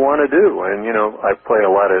whatever I want to do. And, you know, I play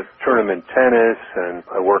a lot of tournament tennis, and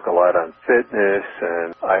I work a lot on fitness,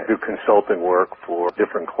 and I do consulting work for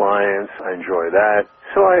different clients. I enjoy that.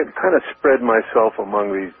 So I kind of spread myself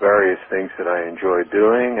among these various things that I enjoy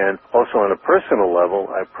doing. And also on a personal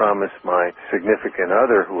level, I promised my significant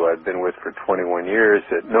other, who I've been with for 21 years,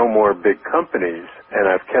 that no more big companies.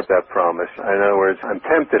 And I've kept that promise. In other words, I'm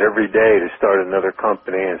tempted every day to start another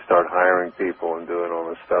company and start hiring people and doing all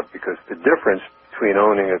this stuff, because the difference between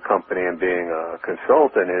owning a company and being a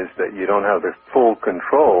consultant is that you don't have the full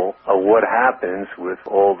control of what happens with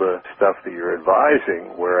all the stuff that you're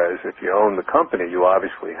advising, whereas if you own the company, you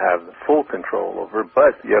obviously have the full control over it,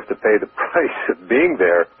 but you have to pay the price of being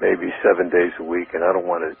there maybe 7 days a week, and I don't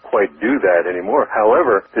want to quite do that anymore.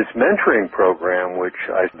 However, this mentoring program, which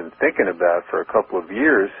I've been thinking about for a couple of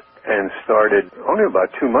years, and started only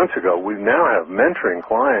about 2 months ago, we now have mentoring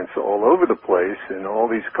clients all over the place in all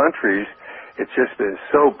these countries. It just is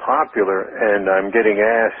so popular, and I'm getting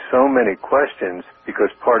asked so many questions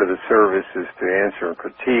because part of the service is to answer and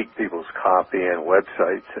critique people's copy and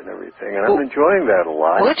websites and everything, and I'm enjoying that a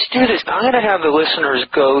lot. Let's do this. I'm going to have the listeners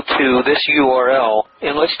go to this URL,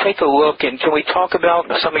 and let's take a look, and can we talk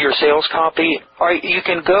about some of your sales copy? All right, you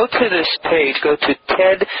can go to this page, go to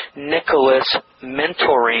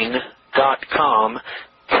tednicholasmentoring.com,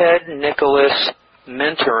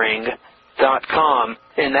 tednicholasmentoring.com,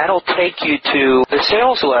 and that'll take you to the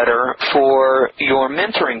sales letter for your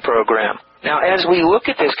mentoring program. Now, as we look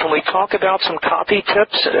at this, can we talk about some copy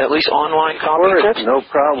tips, at least online copy tips? No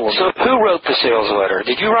problem. So who wrote the sales letter?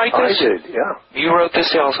 Did you write this? I did, yeah. You wrote the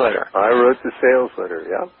sales letter? I wrote the sales letter,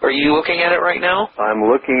 yeah. Are you looking at it right now? I'm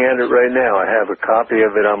looking at it right now. I have a copy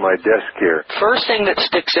of it on my desk here. First thing that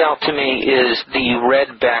sticks out to me is the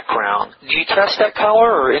red background. Do you test that color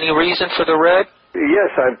or any reason for the red?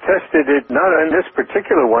 Yes, I've tested it, not on this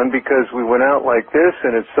particular one because we went out like this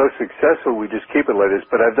and it's so successful we just keep it like this,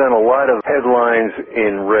 but I've done a lot of headlines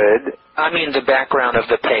in red. I mean the background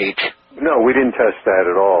of the page. No, we didn't test that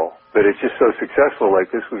at all, but it's just so successful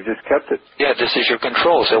like this, we've just kept it. Yeah, this is your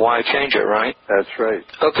control, so why change it, right? That's right.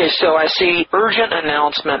 Okay, so I see urgent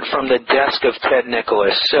announcement from the desk of Ted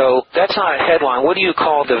Nicholas. So that's not a headline. What do you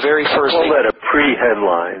call the very first thing? Call that a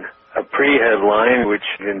pre-headline. A pre-headline, which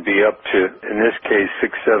can be up to, in this case,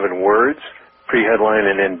 6-7 words. Pre-headline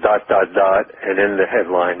and then ... and then the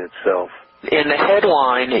headline itself. In the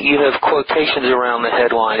headline, you have quotations around the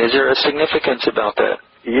headline. Is there a significance about that?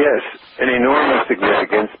 Yes, an enormous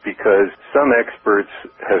significance because some experts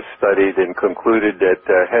have studied and concluded that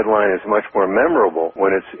the headline is much more memorable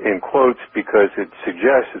when it's in quotes because it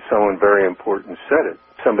suggests that someone very important said it.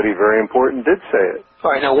 Somebody very important did say it.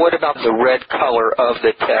 All right, now what about the red color of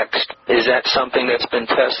the text? Is that something that's been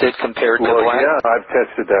tested compared to black? Yeah, I've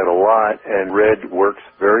tested that a lot, and red works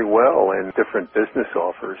very well in different business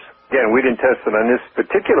offers. Again, we didn't test it on this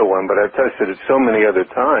particular one, but I've tested it so many other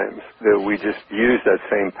times that we just use that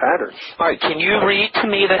same pattern. All right, can you read to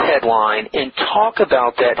me the headline and talk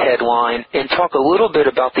about that headline and talk a little bit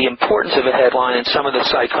about the importance of a headline and some of the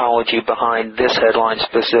psychology behind this headline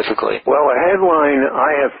specifically? Well, a headline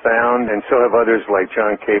I have found, and so have others like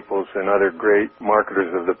John Caples and other great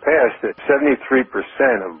marketers of the past, that 73%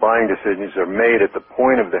 of buying decisions are made at the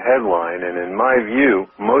point of the headline, and in my view,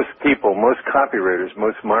 most people, most copywriters,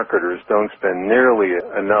 most marketers don't spend nearly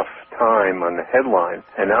enough time on the headline.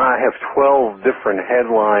 And now I have 12 different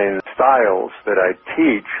headline styles that I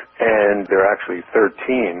teach, and there are actually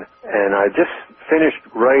 13. And I just finished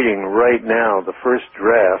writing right now the first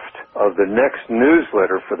draft of the next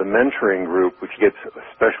newsletter for the mentoring group, which gets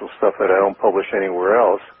special stuff that I don't publish anywhere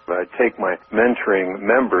else. I take my mentoring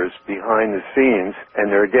members behind the scenes,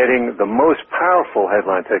 and they're getting the most powerful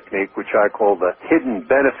headline technique, which I call the hidden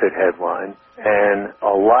benefit headline. And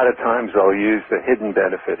a lot of times I'll use the hidden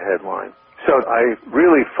benefit headline. So I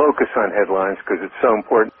really focus on headlines because it's so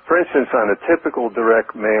important. For instance, on a typical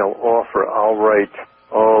direct mail offer, I'll write,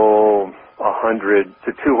 100 100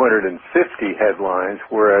 to 250 headlines,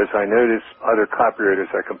 whereas I notice other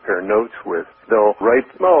copywriters I compare notes with, they'll write,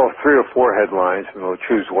 3 or 4 headlines, and they'll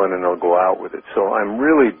choose one and they'll go out with it. So I'm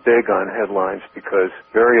really big on headlines because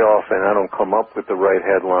very often I don't come up with the right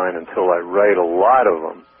headline until I write a lot of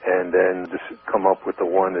them and then just come up with the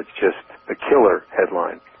one that's just a killer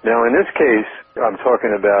headline. Now, in this case, I'm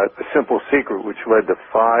talking about a simple secret which led to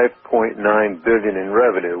 $5.9 billion in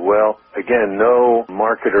revenue. Well, again, no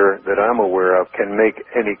marketer that I'm aware of can make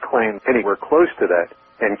any claim anywhere close to that.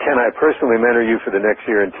 And can I personally mentor you for the next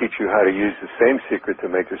year and teach you how to use the same secret to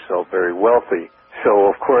make yourself very wealthy? So,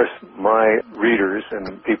 of course, my readers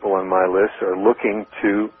and people on my list are looking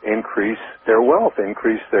to increase their wealth,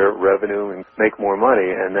 increase their revenue, and make more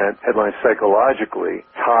money. And that headline psychologically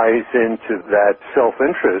ties into that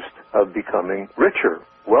self-interest of becoming richer,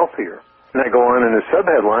 wealthier. And I go on in the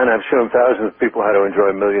subheadline, I've shown thousands of people how to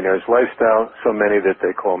enjoy a millionaire's lifestyle, so many that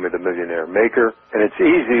they call me the millionaire maker. And it's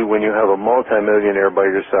easy when you have a multimillionaire by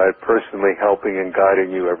your side personally helping and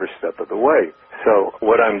guiding you every step of the way. So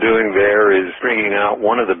what I'm doing there is bringing out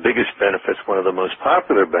one of the biggest benefits, one of the most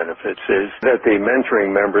popular benefits is that the mentoring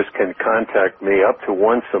members can contact me up to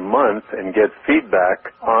once a month and get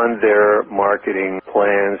feedback on their marketing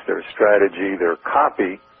plans, their strategy, their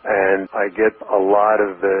copy. And I get a lot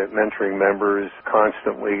of the mentoring members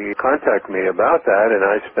constantly contact me about that, and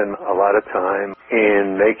I spend a lot of time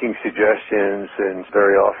in making suggestions and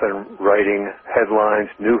very often writing headlines,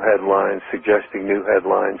 new headlines, suggesting new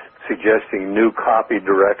headlines, suggesting new copy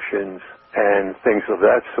directions, and things of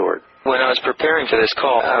that sort. When I was preparing for this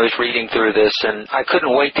call, I was reading through this, and I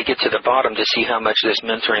couldn't wait to get to the bottom to see how much this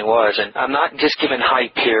mentoring was. And I'm not just giving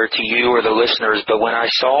hype here to you or the listeners, but when I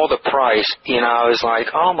saw the price, I was like,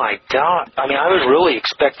 oh, my God. I was really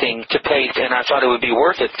expecting to pay, and I thought it would be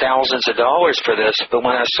worth it, thousands of dollars for this. But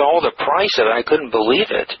when I saw the price of it, I couldn't believe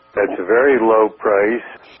it. That's a very low price.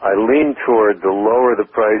 I lean toward the lower the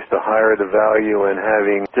price, the higher the value, and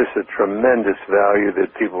having just a tremendous value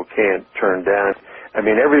that people can't turn down.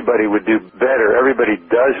 Everybody would do better. Everybody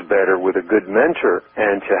does better with a good mentor.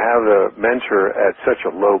 And to have a mentor at such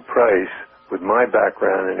a low price, with my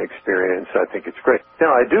background and experience, I think it's great.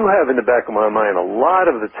 Now, I do have in the back of my mind a lot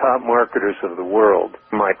of the top marketers of the world,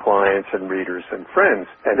 my clients and readers and friends,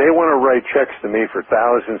 and they want to write checks to me for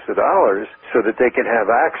thousands of dollars so that they can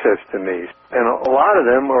have access to me. And a lot of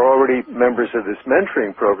them are already members of this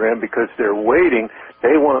mentoring program because they're waiting.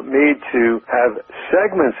 They want me to have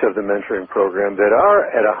segments of the mentoring program that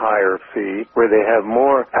are at a higher fee where they have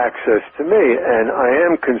more access to me. And I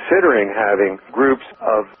am considering having groups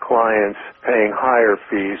of clients paying higher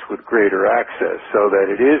fees with greater access so that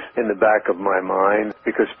it is in the back of my mind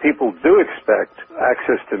because people do expect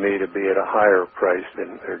access to me to be at a higher price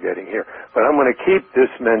than they're getting here. But I'm going to keep this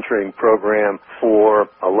mentoring program for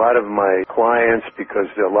a lot of my clients because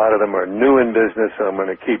a lot of them are new in business. So I'm going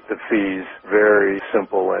to keep the fees very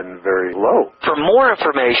simple and very low. For more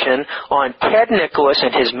information on Ted Nicholas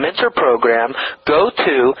and his mentor program, go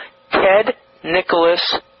to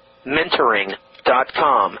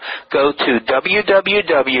tednicholasmentoring.com. Go to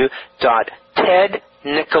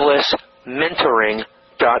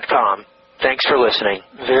www.tednicholasmentoring.com. Thanks for listening.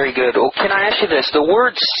 Very good. Well, can I ask you this? The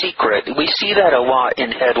word secret, we see that a lot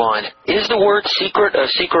in headlines. Is the word secret a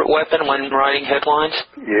secret weapon when writing headlines?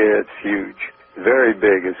 Yeah, it's huge. Very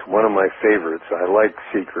big. It's one of my favorites. I like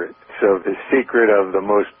secret. So the secret of the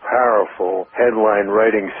most powerful headline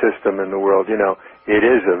writing system in the world, it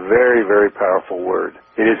is a very, very powerful word.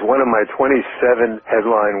 It is one of my 27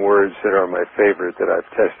 headline words that are my favorite that I've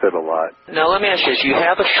tested a lot. Now, let me ask you this. You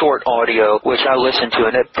have a short audio, which I listened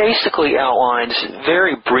to, and it basically outlines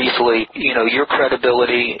very briefly, your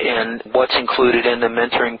credibility and what's included in the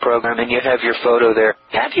mentoring program, and you have your photo there.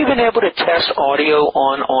 Have you been able to test audio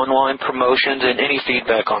on online promotions and any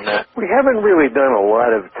feedback on that? We haven't really done a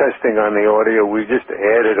lot of testing on the audio. We just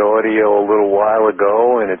added audio a little while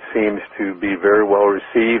ago, and it seems to be very well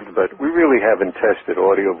received, but we really haven't tested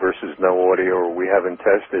audio versus no audio, or we haven't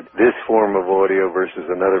tested this form of audio versus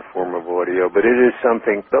another form of audio, but it is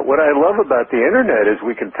something. But what I love about the Internet is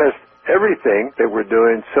we can test everything that we're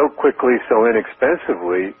doing so quickly, so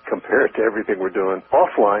inexpensively compared to everything we're doing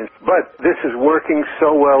offline. But this is working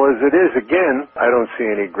so well as it is. Again, I don't see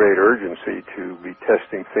any great urgency to be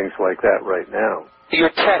testing things like that right now. Your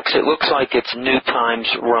text, it looks like it's New Times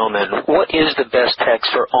Roman. What is the best text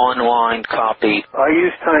for online copy? I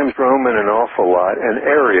use Times Roman an awful lot, and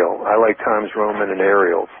Arial. I like Times Roman and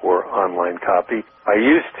Arial for online copy. I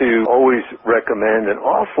used to always recommend an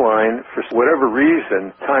offline, for whatever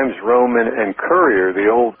reason, Times Roman and Courier, the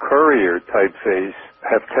old Courier typeface,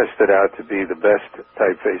 have tested out to be the best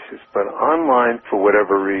typefaces. But online, for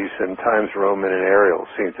whatever reason, Times Roman and Arial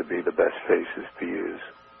seem to be the best faces to use.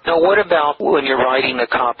 Now, what about when you're writing a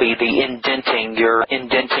copy, the indenting? You're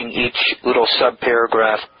indenting each little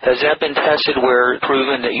subparagraph. Has that been tested where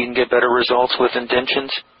proven that you can get better results with indentions?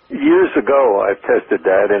 Years ago, I've tested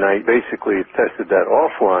that, and I basically tested that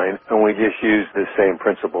offline, and we just used the same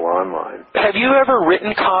principle online. Have you ever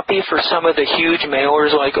written copy for some of the huge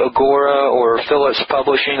mailers like Agora or Phillips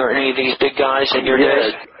Publishing or any of these big guys in your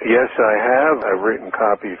days? Yes, I have. I've written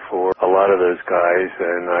copy for a lot of those guys,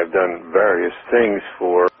 and I've done various things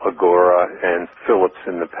for Agora and Phillips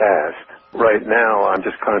in the past. Right now, I'm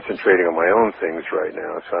just concentrating on my own things right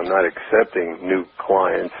now, so I'm not accepting new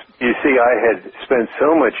clients. You see, I had spent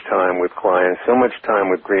so much time with clients, so much time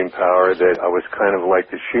with Green Power, that I was kind of like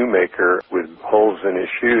the shoemaker with holes in his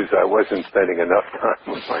shoes. I wasn't spending enough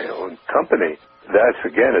time with my own company. That's,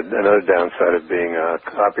 again, another downside of being a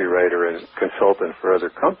copywriter and consultant for other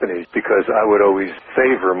companies, because I would always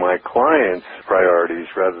favor my clients' priorities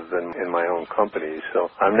rather than in my own company. So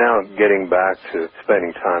I'm now getting back to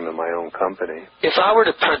spending time in my own company. If I were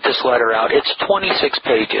to print this letter out, it's 26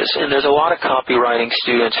 pages, and there's a lot of copywriting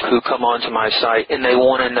students who come onto my site, and they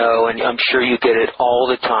want to know, and I'm sure you get it all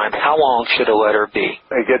the time, how long should a letter be?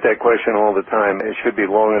 I get that question all the time. It should be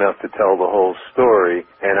long enough to tell the whole story,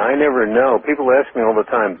 and I never know. People ask me all the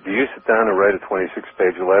time, do you sit down and write a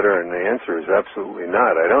 26-page letter? And the answer is absolutely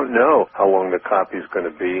not. I don't know how long the copy is going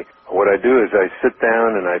to be. What I do is I sit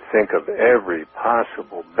down and I think of every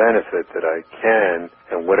possible benefit that I can,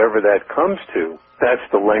 and whatever that comes to, that's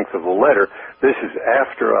the length of the letter. This is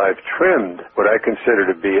after I've trimmed what I consider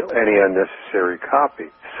to be any unnecessary copy.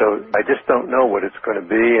 So I just don't know what it's going to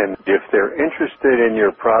be, and if they're interested in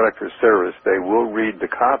your product or service, they will read the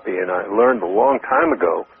copy. And I learned a long time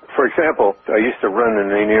ago. For example, I used to run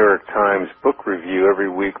in the New York Times book review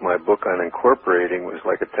every week. My book on incorporating was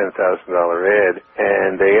like a $10,000 ad,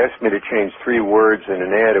 and they asked me to change 3 words in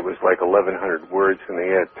an ad. It was like 1,100 words in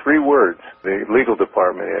the ad. 3 words. The legal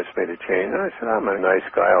department asked me to change, and I said, I'm a nice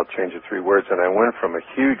guy, I'll change the 3 words. And I went from a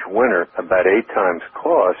huge winner, about 8 times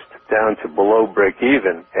cost, down to below break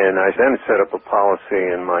even. And I then set up a policy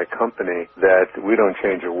in my company that we don't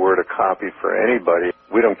change a word of copy for anybody.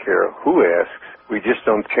 We don't care who asks. We just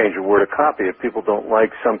don't change a word of copy. If people don't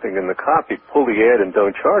like something in the copy, pull the ad and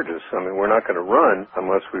don't charge us. I mean, we're not going to run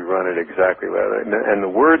unless we run it exactly like that. And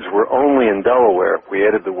the words were only in Delaware. We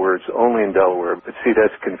added the words only in Delaware. But see,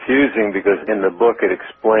 that's confusing because in the book it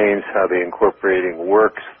explains how the incorporating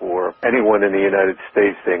works for anyone in the United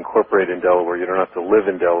States. They incorporate in Delaware. You don't have to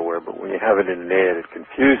live in Delaware. But when you have it in an ad, it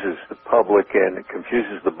confuses the public and it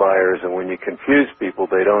confuses the buyers. And when you confuse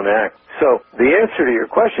people, they don't act. So the answer to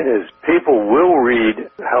your question is people will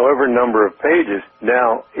read however number of pages.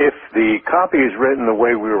 Now, if the copy is written the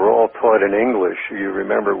way we were all taught in English, you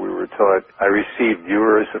remember we were taught, I received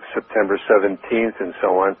yours of September 17th and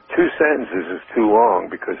so on. 2 sentences is too long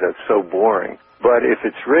because that's so boring. But if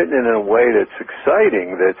it's written in a way that's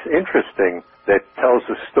exciting, that's interesting, that tells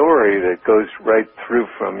a story that goes right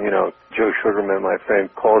through from, Joe Sugarman, my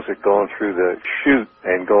friend, calls it going through the chute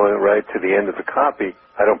and going right to the end of the copy.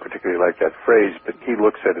 I don't particularly like that phrase, but he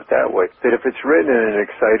looks at it that way. That if it's written in an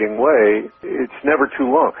exciting way, it's never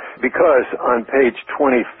too long. Because on page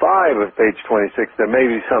 25 of page 26, there may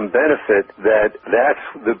be some benefit that's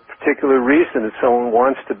the particular reason that someone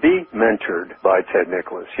wants to be mentored by Ted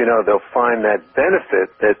Nicholas. They'll find that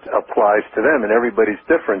benefit that applies to them, and everybody's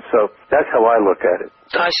different. So that's how I look at it.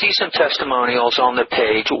 I see some testimonials on the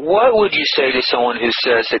page. What would you say to someone who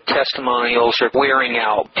says that testimonials are wearing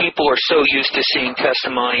out? People are so used to seeing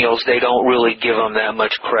testimonials, they don't really give them that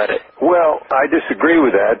much credit. Well, I disagree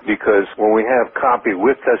with that because when we have copy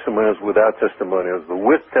with testimonials, without testimonials, the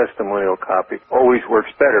with testimonial copy always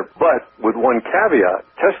works better. But with one caveat,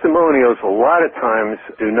 testimonials a lot of times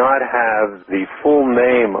do not have the full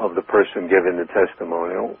name of the person giving the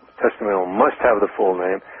testimonial. Testimonial must have the full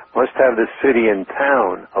name, must have the city and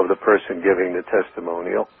town of the person giving the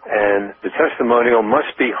testimonial, and the testimonial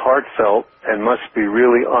must be heartfelt and must be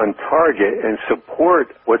really on target and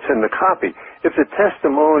support what's in the copy. If the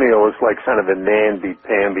testimonial is like kind of a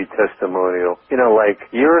namby-pamby testimonial, like,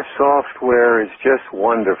 your software is just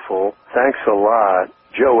wonderful, thanks a lot,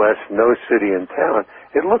 Joe S., no city and town,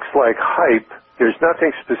 it looks like hype, there's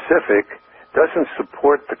nothing specific, doesn't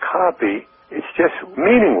support the copy, it's just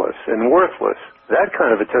meaningless and worthless. That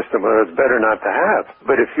kind of a testimonial is better not to have.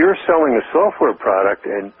 But if you're selling a software product,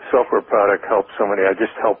 and software product helps somebody, I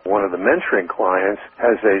just helped one of the mentoring clients,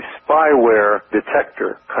 has a spyware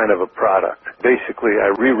detector kind of a product. Basically,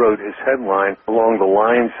 I rewrote his headline along the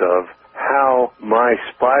lines of how my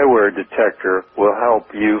spyware detector will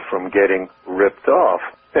help you from getting ripped off.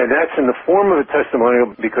 And that's in the form of a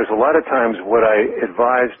testimonial, because a lot of times what I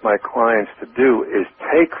advise my clients to do is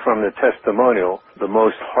take from the testimonial the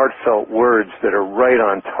most heartfelt words that are right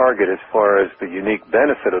on target as far as the unique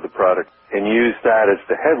benefit of the product and use that as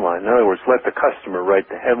the headline. In other words, let the customer write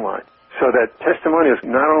the headline. So that testimonials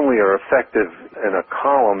not only are effective in a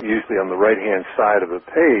column, usually on the right-hand side of a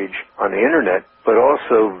page on the Internet, but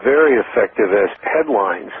also very effective as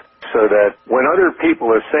headlines, so that when other people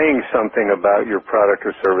are saying something about your product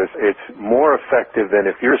or service, it's more effective than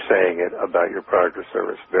if you're saying it about your product or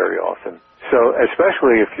service very often. So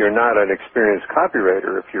especially if you're not an experienced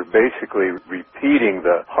copywriter, if you're basically repeating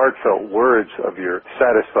the heartfelt words of your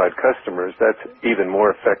satisfied customers, that's even more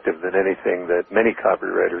effective than anything that many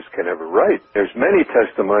copywriters can ever write. There's many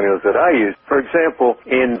testimonials that I use. For example,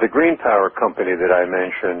 in the Green Power company that I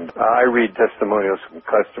mentioned, I read testimonials from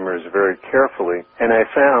customers very carefully, and I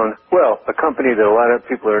found, well, a company that a lot of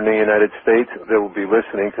people are in the United States that will be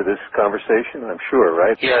listening to this conversation, I'm sure,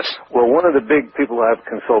 right? Yes. Well, one of the big people I've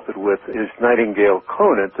consulted with is Nightingale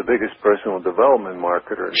Conant, the biggest personal development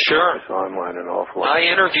marketer. Sure. Online and offline. I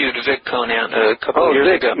interviewed Vic Conant a couple of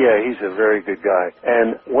years ago. Yeah, he's a very good guy.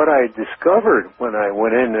 And what I discovered when I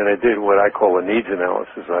went in and I did what I call a needs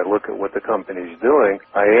analysis, I look at what the company's doing,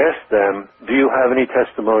 I asked them, do you have any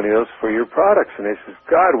testimonials for your products? And they said,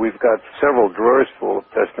 God, we've got several drawers full of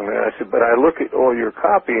testimonials. I said, but I look at all your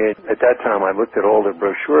copy, and at that time I looked at all their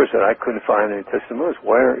brochures and I couldn't find any testimonials.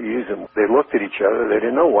 Why aren't you using them? They looked at each other. They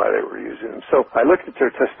didn't know why they were using them. So I looked at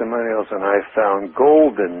their testimonials and I found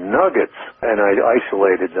golden nuggets, and I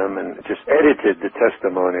isolated them and just edited the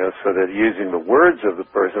testimonials so that using the words of the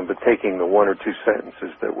person but taking the one or two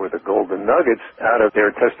sentences that were the golden nuggets out of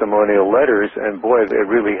their testimonial letters, and boy, it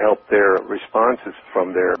really helped their responses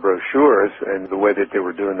from their brochures and the way that they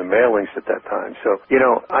were doing the mailings at that time. So,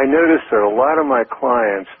 I noticed that a lot of my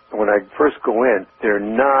clients, when I first go in, they're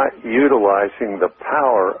not utilizing the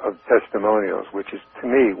power of testimonials, which is, to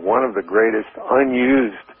me, one of the greatest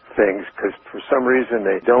unused things, because for some reason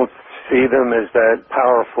they don't see them as that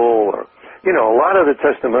powerful. Or, a lot of the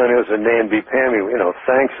testimonials are namby-pamby.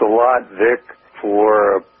 Thanks a lot, Vic,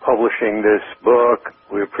 for publishing this book.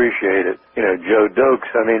 We appreciate it. Joe Dokes,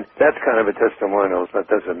 that's kind of a testimonial. That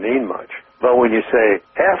doesn't mean much. But when you say,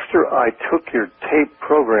 after I took your tape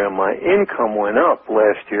program, my income went up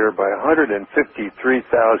last year by $153,000,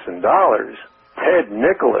 Ted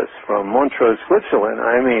Nicholas from Montreux, Switzerland,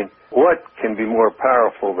 what can be more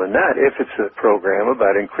powerful than that if it's a program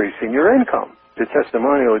about increasing your income? The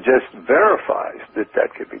testimonial just verifies that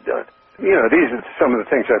that could be done. These are some of the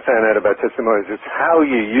things I found out about testimonials. It's how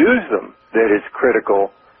you use them that is critical.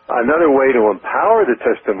 Another way to empower the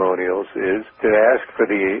testimonials is to ask for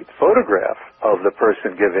the photograph of the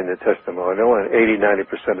person giving the testimonial, and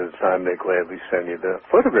 80-90% of the time they gladly send you the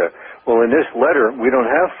photograph. Well, in this letter, we don't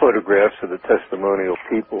have photographs of the testimonial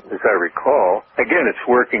people, as I recall. Again, it's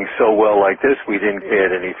working so well like this, we didn't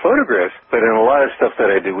add any photographs. But in a lot of stuff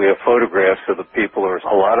that I do, we have photographs of the people, or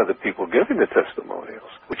a lot of the people giving the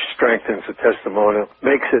testimonials, which strengthens the testimonial,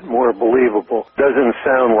 makes it more believable, doesn't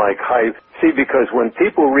sound like hype. See, because when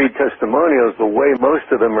people read testimonials, the way most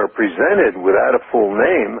of them are presented without a full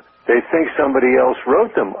name, they think somebody else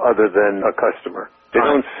wrote them other than a customer. They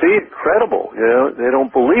don't see it credible. They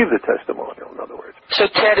don't believe the testimonial, in other words. So,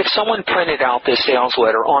 Ted, if someone printed out this sales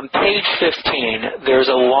letter, on page 15, there's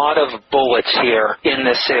a lot of bullets here in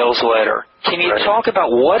the sales letter. Can you talk about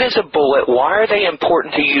what is a bullet, why are they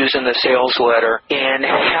important to use in the sales letter, and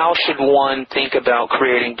how should one think about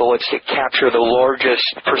creating bullets that capture the largest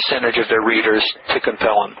percentage of their readers to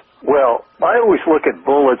compel them? Well, I always look at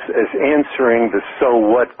bullets as answering the so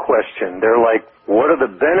what question. They're like, what are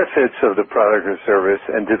the benefits of the product or service,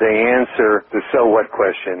 and do they answer the so what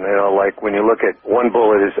question? Like when you look at one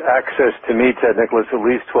bullet is access to me, Ted Nicholas, at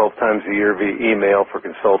least 12 times a year via email for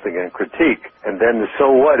consulting and critique. And then the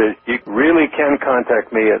so what is, you really can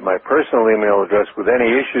contact me at my personal email address with any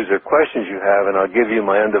issues or questions you have, and I'll give you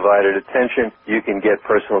my undivided attention. You can get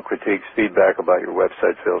personal critiques, feedback about your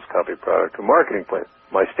website, sales, copy, product, or marketing plan.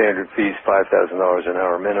 My standard fee is $5,000 an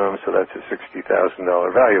hour minimum, so that's a $60,000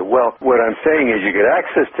 value. Well, what I'm saying is you get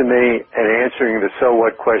access to me, and answering the so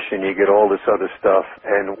what question, you get all this other stuff,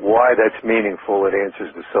 and why that's meaningful, it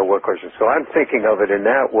answers the so what question. So I'm thinking of it in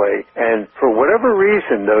that way, and for whatever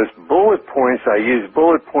reason, those bullet points, I use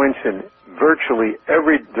bullet points in virtually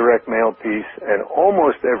every direct mail piece and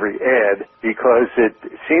almost every ad because it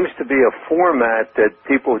seems to be a format that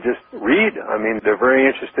people just read. I mean, they're very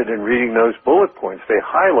interested in reading those bullet points. They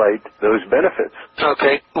highlight those benefits.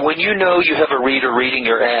 Okay. When you know you have a reader reading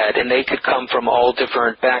your ad, and they could come from all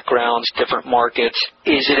different backgrounds, different markets,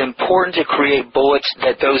 is it important to create bullets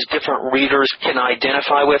that those different readers can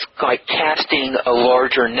identify with, like casting a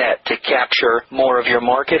larger net to capture more of your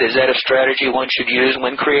market? Is that a strategy one should use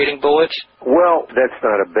when creating bullets? Well, that's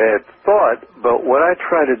not a bad thought, but what I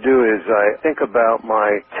try to do is I think about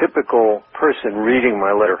my typical person reading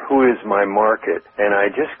my letter, who is my market, and I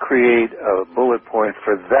just create a bullet point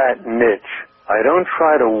for that niche. I don't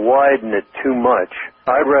try to widen it too much.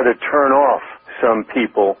 I'd rather turn off some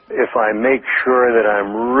people if I make sure that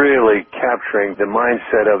I'm really capturing the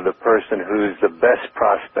mindset of the person who's the best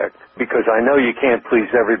prospect, because I know you can't please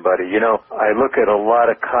everybody. You know, I look at a lot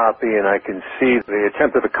of copy and I can see the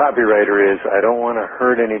attempt of the copywriter is I don't want to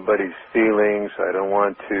hurt anybody's feelings. I don't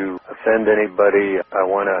want to offend anybody. I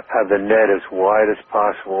want to have the net as wide as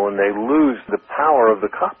possible, and they lose the power of the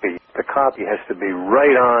copy. The copy has to be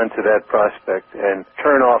right on to that prospect and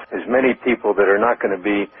turn off as many people that are not going to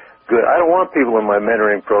be good. I don't want people in my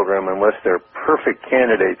mentoring program unless they're perfect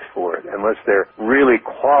candidates for it, unless they're really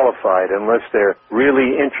qualified, unless they're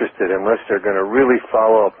really interested, unless they're going to really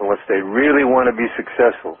follow up, unless they really want to be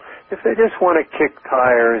successful. If they just want to kick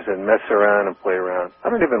tires and mess around and play around, I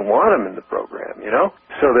don't even want them in the program, you know?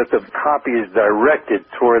 So that the copy is directed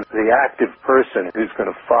toward the active person who's going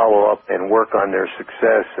to follow up and work on their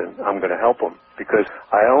success, and I'm going to help them. Because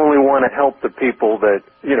I only want to help the people that,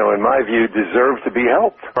 you know, in my view, deserve to be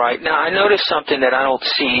helped. Right. Now, I noticed something that I don't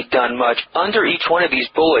see done much. Under each one of these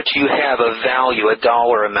bullets, you have a value, a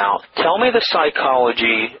dollar amount. Tell me the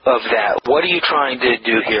psychology of that. What are you trying to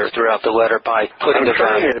do here throughout the letter by putting the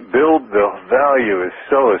value? I'm trying to build the value is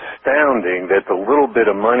so astounding that the little bit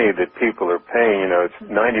of money that people are paying, you know, it's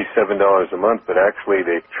 $97 a month, but actually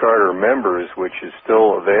the charter members, which is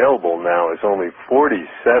still available now, is only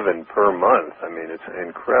 $47 per month. I mean, it's an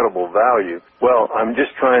incredible value. Well, I'm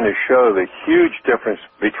just trying to show the huge difference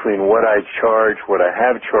between what I charge, what I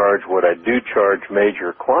have charged, what I do charge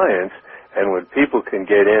major clients, and what people can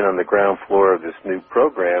get in on the ground floor of this new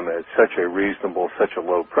program at such a reasonable, such a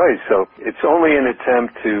low price. So it's only an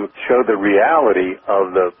attempt to show the reality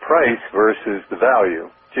of the price versus the value,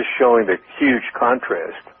 just showing the huge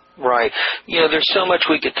contrast. Right. You know, there's so much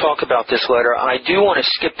we could talk about this letter. I do want to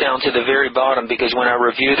skip down to the very bottom because when I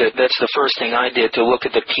reviewed it, that's the first thing I did, to look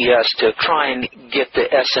at the PS to try and get the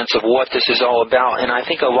essence of what this is all about. And I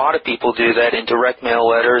think a lot of people do that in direct mail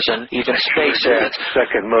letters and even space ads.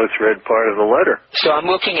 Second most read part of the letter. So I'm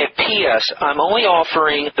looking at PS. I'm only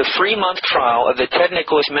offering the free month trial of the Ted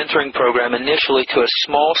Nicholas Mentoring Program initially to a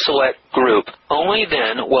small select group. Only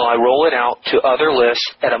then will I roll it out to other lists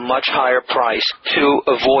at a much higher price. To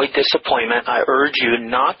avoid disappointment, I urge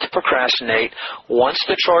you not to procrastinate. Once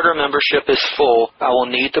the charter membership is full, I will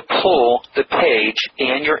need to pull the page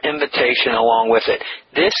and your invitation along with it.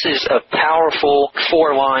 This is a powerful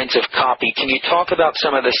 4 lines of copy. Can you talk about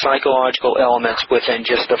some of the psychological elements within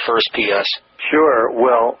just the first PS? Sure.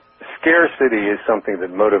 Well, scarcity is something that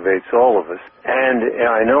motivates all of us. And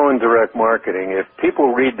I know in direct marketing, if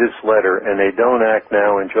people read this letter and they don't act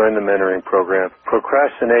now and join the mentoring program,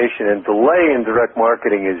 procrastination and delay in direct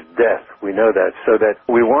marketing is death. We know that. So that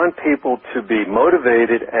we want people to be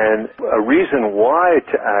motivated, and a reason why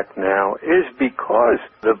to act now is because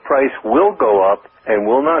the price will go up and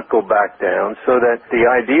will not go back down, so that the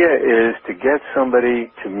idea is to get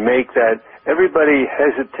somebody to make that. Everybody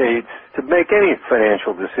hesitates to make any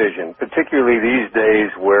financial decision, particularly these days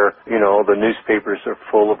where, you know, the newspapers are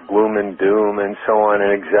full of gloom and doom and so on,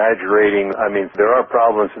 and exaggerating. I mean, there are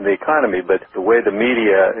problems in the economy, but the way the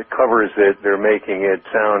media covers it, they're making it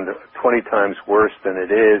sound 20 times worse than it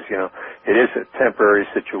is. You know, it is a temporary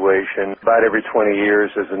situation. About every 20 years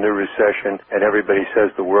there's a new recession, and everybody says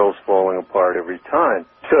the world's falling apart every time.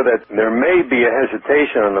 So that there may be a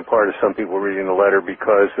hesitation on the part of some people reading the letter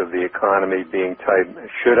because of the economy being tight.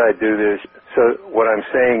 Should I do this? So what I'm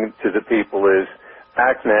saying to the people is,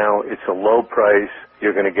 act now. It's a low price.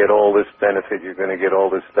 You're going to get all this benefit. You're going to get all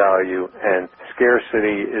this value. And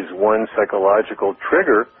scarcity is one psychological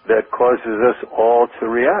trigger that causes us all to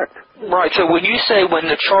react. Right. So when you say when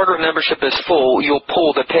the charter membership is full, you'll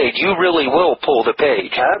pull the page, you really will pull the page.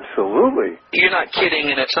 Absolutely. You're not kidding,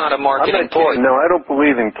 and it's not a marketing ploy. No, I don't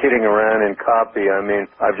believe in kidding around in copy. I mean,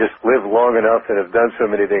 I've just lived long enough and have done so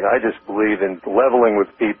many things. I just believe in leveling with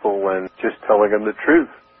people and just telling them the truth.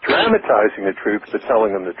 Dramatizing the truth, but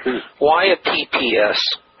telling them the truth. Why a PPS?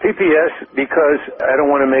 PPS, because I don't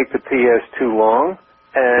want to make the PS too long.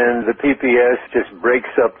 and the PPS just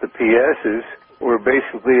breaks up the PSs. We're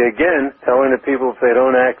basically, again, telling the people if they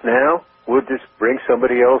don't act now, we'll just bring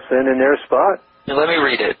somebody else in their spot. Now let me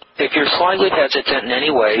read it. If you're slightly hesitant in any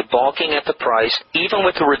way, balking at the price, even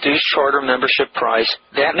with the reduced charter membership price,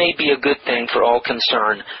 that may be a good thing for all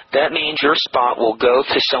concerned. That means your spot will go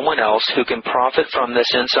to someone else who can profit from this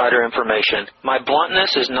insider information. My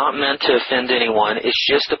bluntness is not meant to offend anyone. It's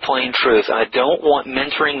just the plain truth. I don't want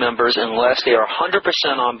mentoring members unless they are 100%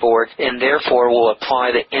 on board and therefore will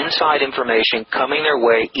apply the inside information coming their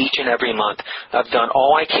way each and every month. I've done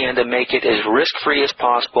all I can to make it as risk-free as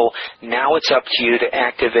possible. Now it's up to you to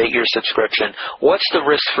activate your subscription. What's the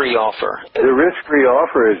risk-free offer? The risk-free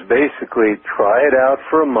offer is basically try it out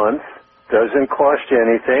for a month, doesn't cost you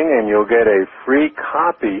anything, and you'll get a free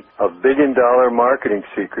copy of $1 Billion Marketing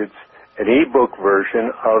Secrets, an ebook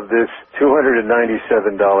version of this $297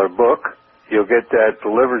 book. You'll get that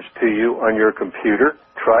delivered to you on your computer.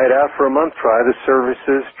 Try it out for a month, try the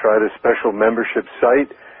services, try the special membership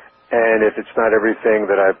site, and if it's not everything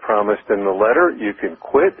that I promised in the letter, you can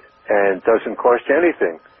quit. And doesn't cost you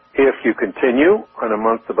anything. If you continue on a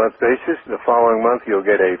month-to-month basis, the following month you'll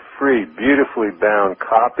get a free, beautifully bound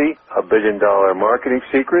copy of $1 Billion Marketing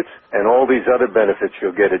Secrets and all these other benefits.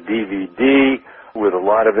 You'll get a DVD with a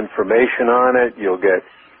lot of information on it. You'll get,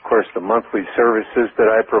 of course, the monthly services that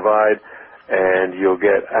I provide, and you'll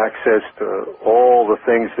get access to all the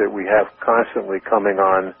things that we have constantly coming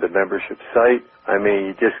on the membership site. I mean,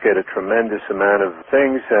 you just get a tremendous amount of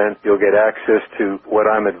things, and you'll get access to what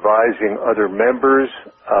I'm advising other members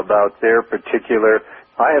about their particular.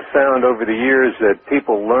 I have found over the years that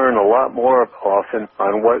people learn a lot more often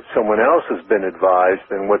on what someone else has been advised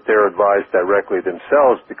than what they're advised directly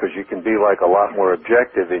themselves, because you can be like a lot more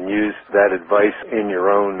objective and use that advice in your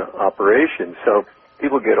own operation. So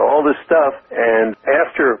people get all this stuff, and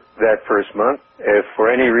after that first month, if for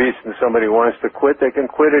any reason somebody wants to quit, they can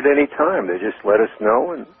quit at any time. They just let us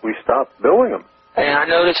know, and we stop billing them. And I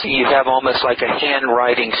noticed that you have almost like a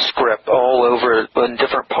handwriting script all over in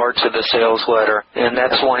different parts of the sales letter, and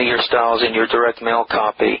that's one of your styles in your direct mail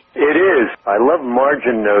copy. It is. I love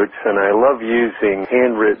margin notes, and I love using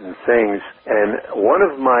handwritten things. And one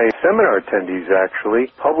of my seminar attendees actually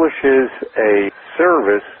publishes a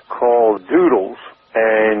service called Doodles.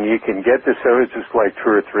 And you can get this service, it's like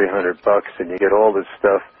 $200 or $300, and you get all this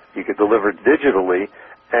stuff. You can deliver it digitally,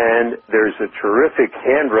 and there's a terrific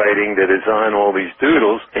handwriting that is on all these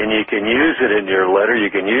doodles, and you can use it in your letter, you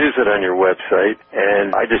can use it on your website,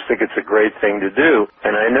 and I just think it's a great thing to do.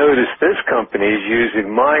 And I noticed this company is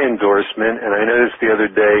using my endorsement, and I noticed the other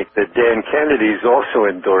day that Dan Kennedy's also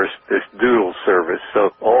endorsed this doodle service.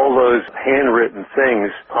 So all those handwritten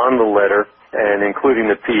things on the letter, and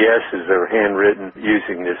including the PSs that are handwritten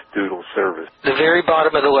using this doodle service. The very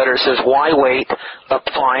bottom of the letter says, why wait,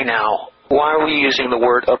 apply now. Why are we using the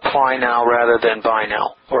word apply now rather than buy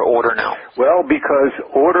now or order now? Well, because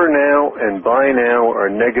order now and buy now are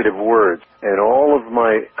negative words, and all of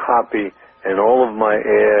my copy and all of my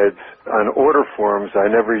ads on order forms,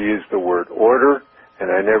 I never use the word order,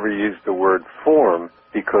 and I never use the word form,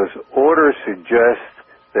 because order suggests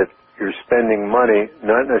that you're spending money,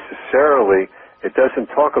 not necessarily, it doesn't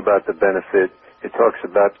talk about the benefit, it talks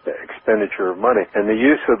about the expenditure of money. And the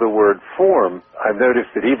use of the word form, I've noticed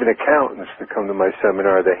that even accountants that come to my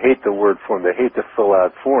seminar, they hate the word form, they hate to fill out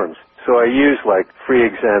forms. So I use like free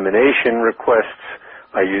examination requests,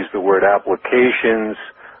 I use the word applications,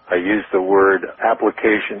 I use the word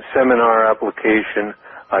application, seminar application,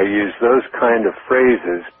 I use those kind of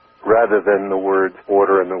phrases rather than the word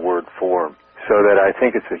order and the word form. So that I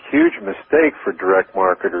think it's a huge mistake for direct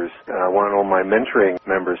marketers. I want all my mentoring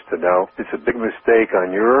members to know it's a big mistake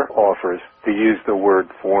on your offers to use the word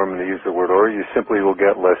form and to use the word order. You simply will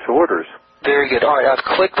get less orders. Very good. All right, I've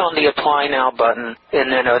clicked on the Apply Now button, and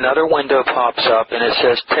then another window pops up, and it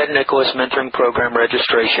says Ted Nicholas Mentoring Program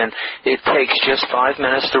Registration. It takes just 5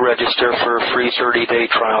 minutes to register for a free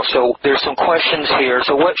 30-day trial. So there's some questions here.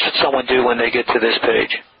 So what should someone do when they get to this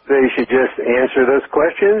page? They should just answer those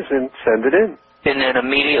questions and send it in. And then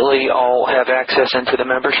immediately I'll have access into the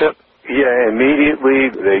membership? Yeah, immediately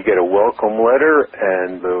they get a welcome letter,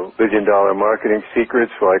 and the $1 Billion Marketing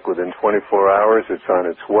Secrets, like within 24 hours, it's on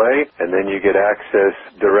its way, and then you get access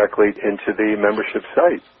directly into the membership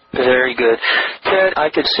site. Very good. Ted, I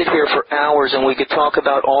could sit here for hours and we could talk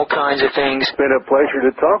about all kinds of things. It's been a pleasure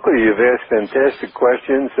to talk with you. You've asked fantastic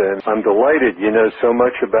questions, and I'm delighted. You know so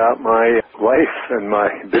much about my life and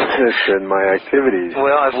my business and my activities.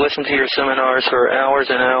 Well, I've listened to your seminars for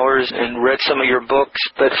hours and hours and read some of your books,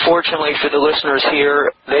 but fortunately for the listeners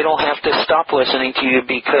here, they don't have to stop listening to you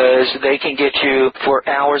because they can get you for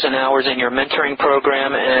hours and hours in your mentoring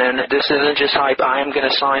program, and this isn't just hype. I am going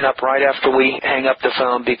to sign up right after we hang up the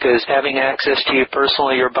phone because having access to you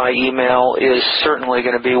personally or by email is certainly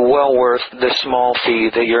going to be well worth the small fee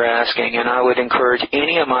that you're asking, and I would encourage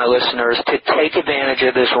any of my listeners to take advantage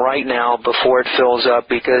of this right now before it fills up,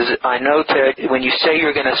 because I know, Ted, when you say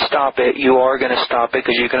you're going to stop it, you are going to stop it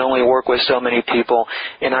because you can only work with so many people,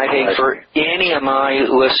 and I hate for any of my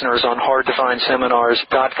listeners on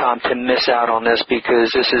HardToFindSeminars.com to miss out on this because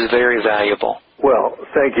this is very valuable. Well,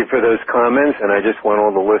 thank you for those comments, and I just want all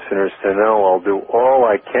the listeners to know I'll do all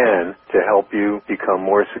I can to help you become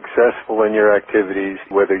more successful in your activities,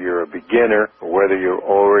 whether you're a beginner or whether you're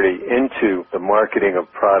already into the marketing of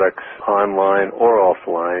products online or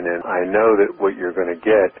offline, and I know that what you're going to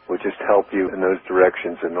get will just help you in those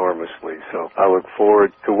directions enormously. So I look forward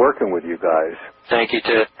to working with you guys. Thank you,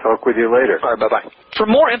 Ted. Talk with you later. All right, bye-bye. For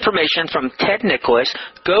more information from Ted Nicholas,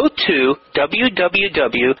 go to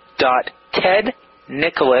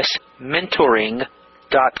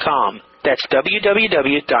www.tednicholasmentoring.com. That's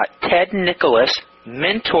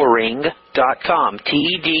www.tednicholasmentoring.com.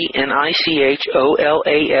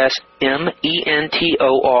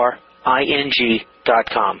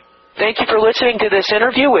 TEDNICHOLASMENTORING.com. Thank you for listening to this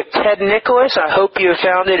interview with Ted Nicholas. I hope you have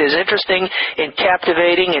found it as interesting and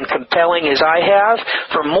captivating and compelling as I have.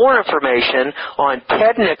 For more information on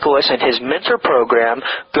Ted Nicholas and his mentor program,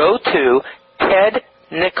 go to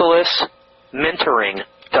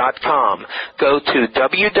tednicholasmentoring.com. Go to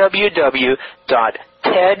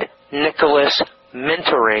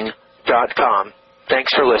www.tednicholasmentoring.com.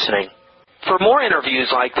 Thanks for listening. For more interviews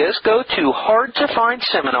like this, go to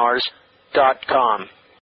HardToFindSeminars.com.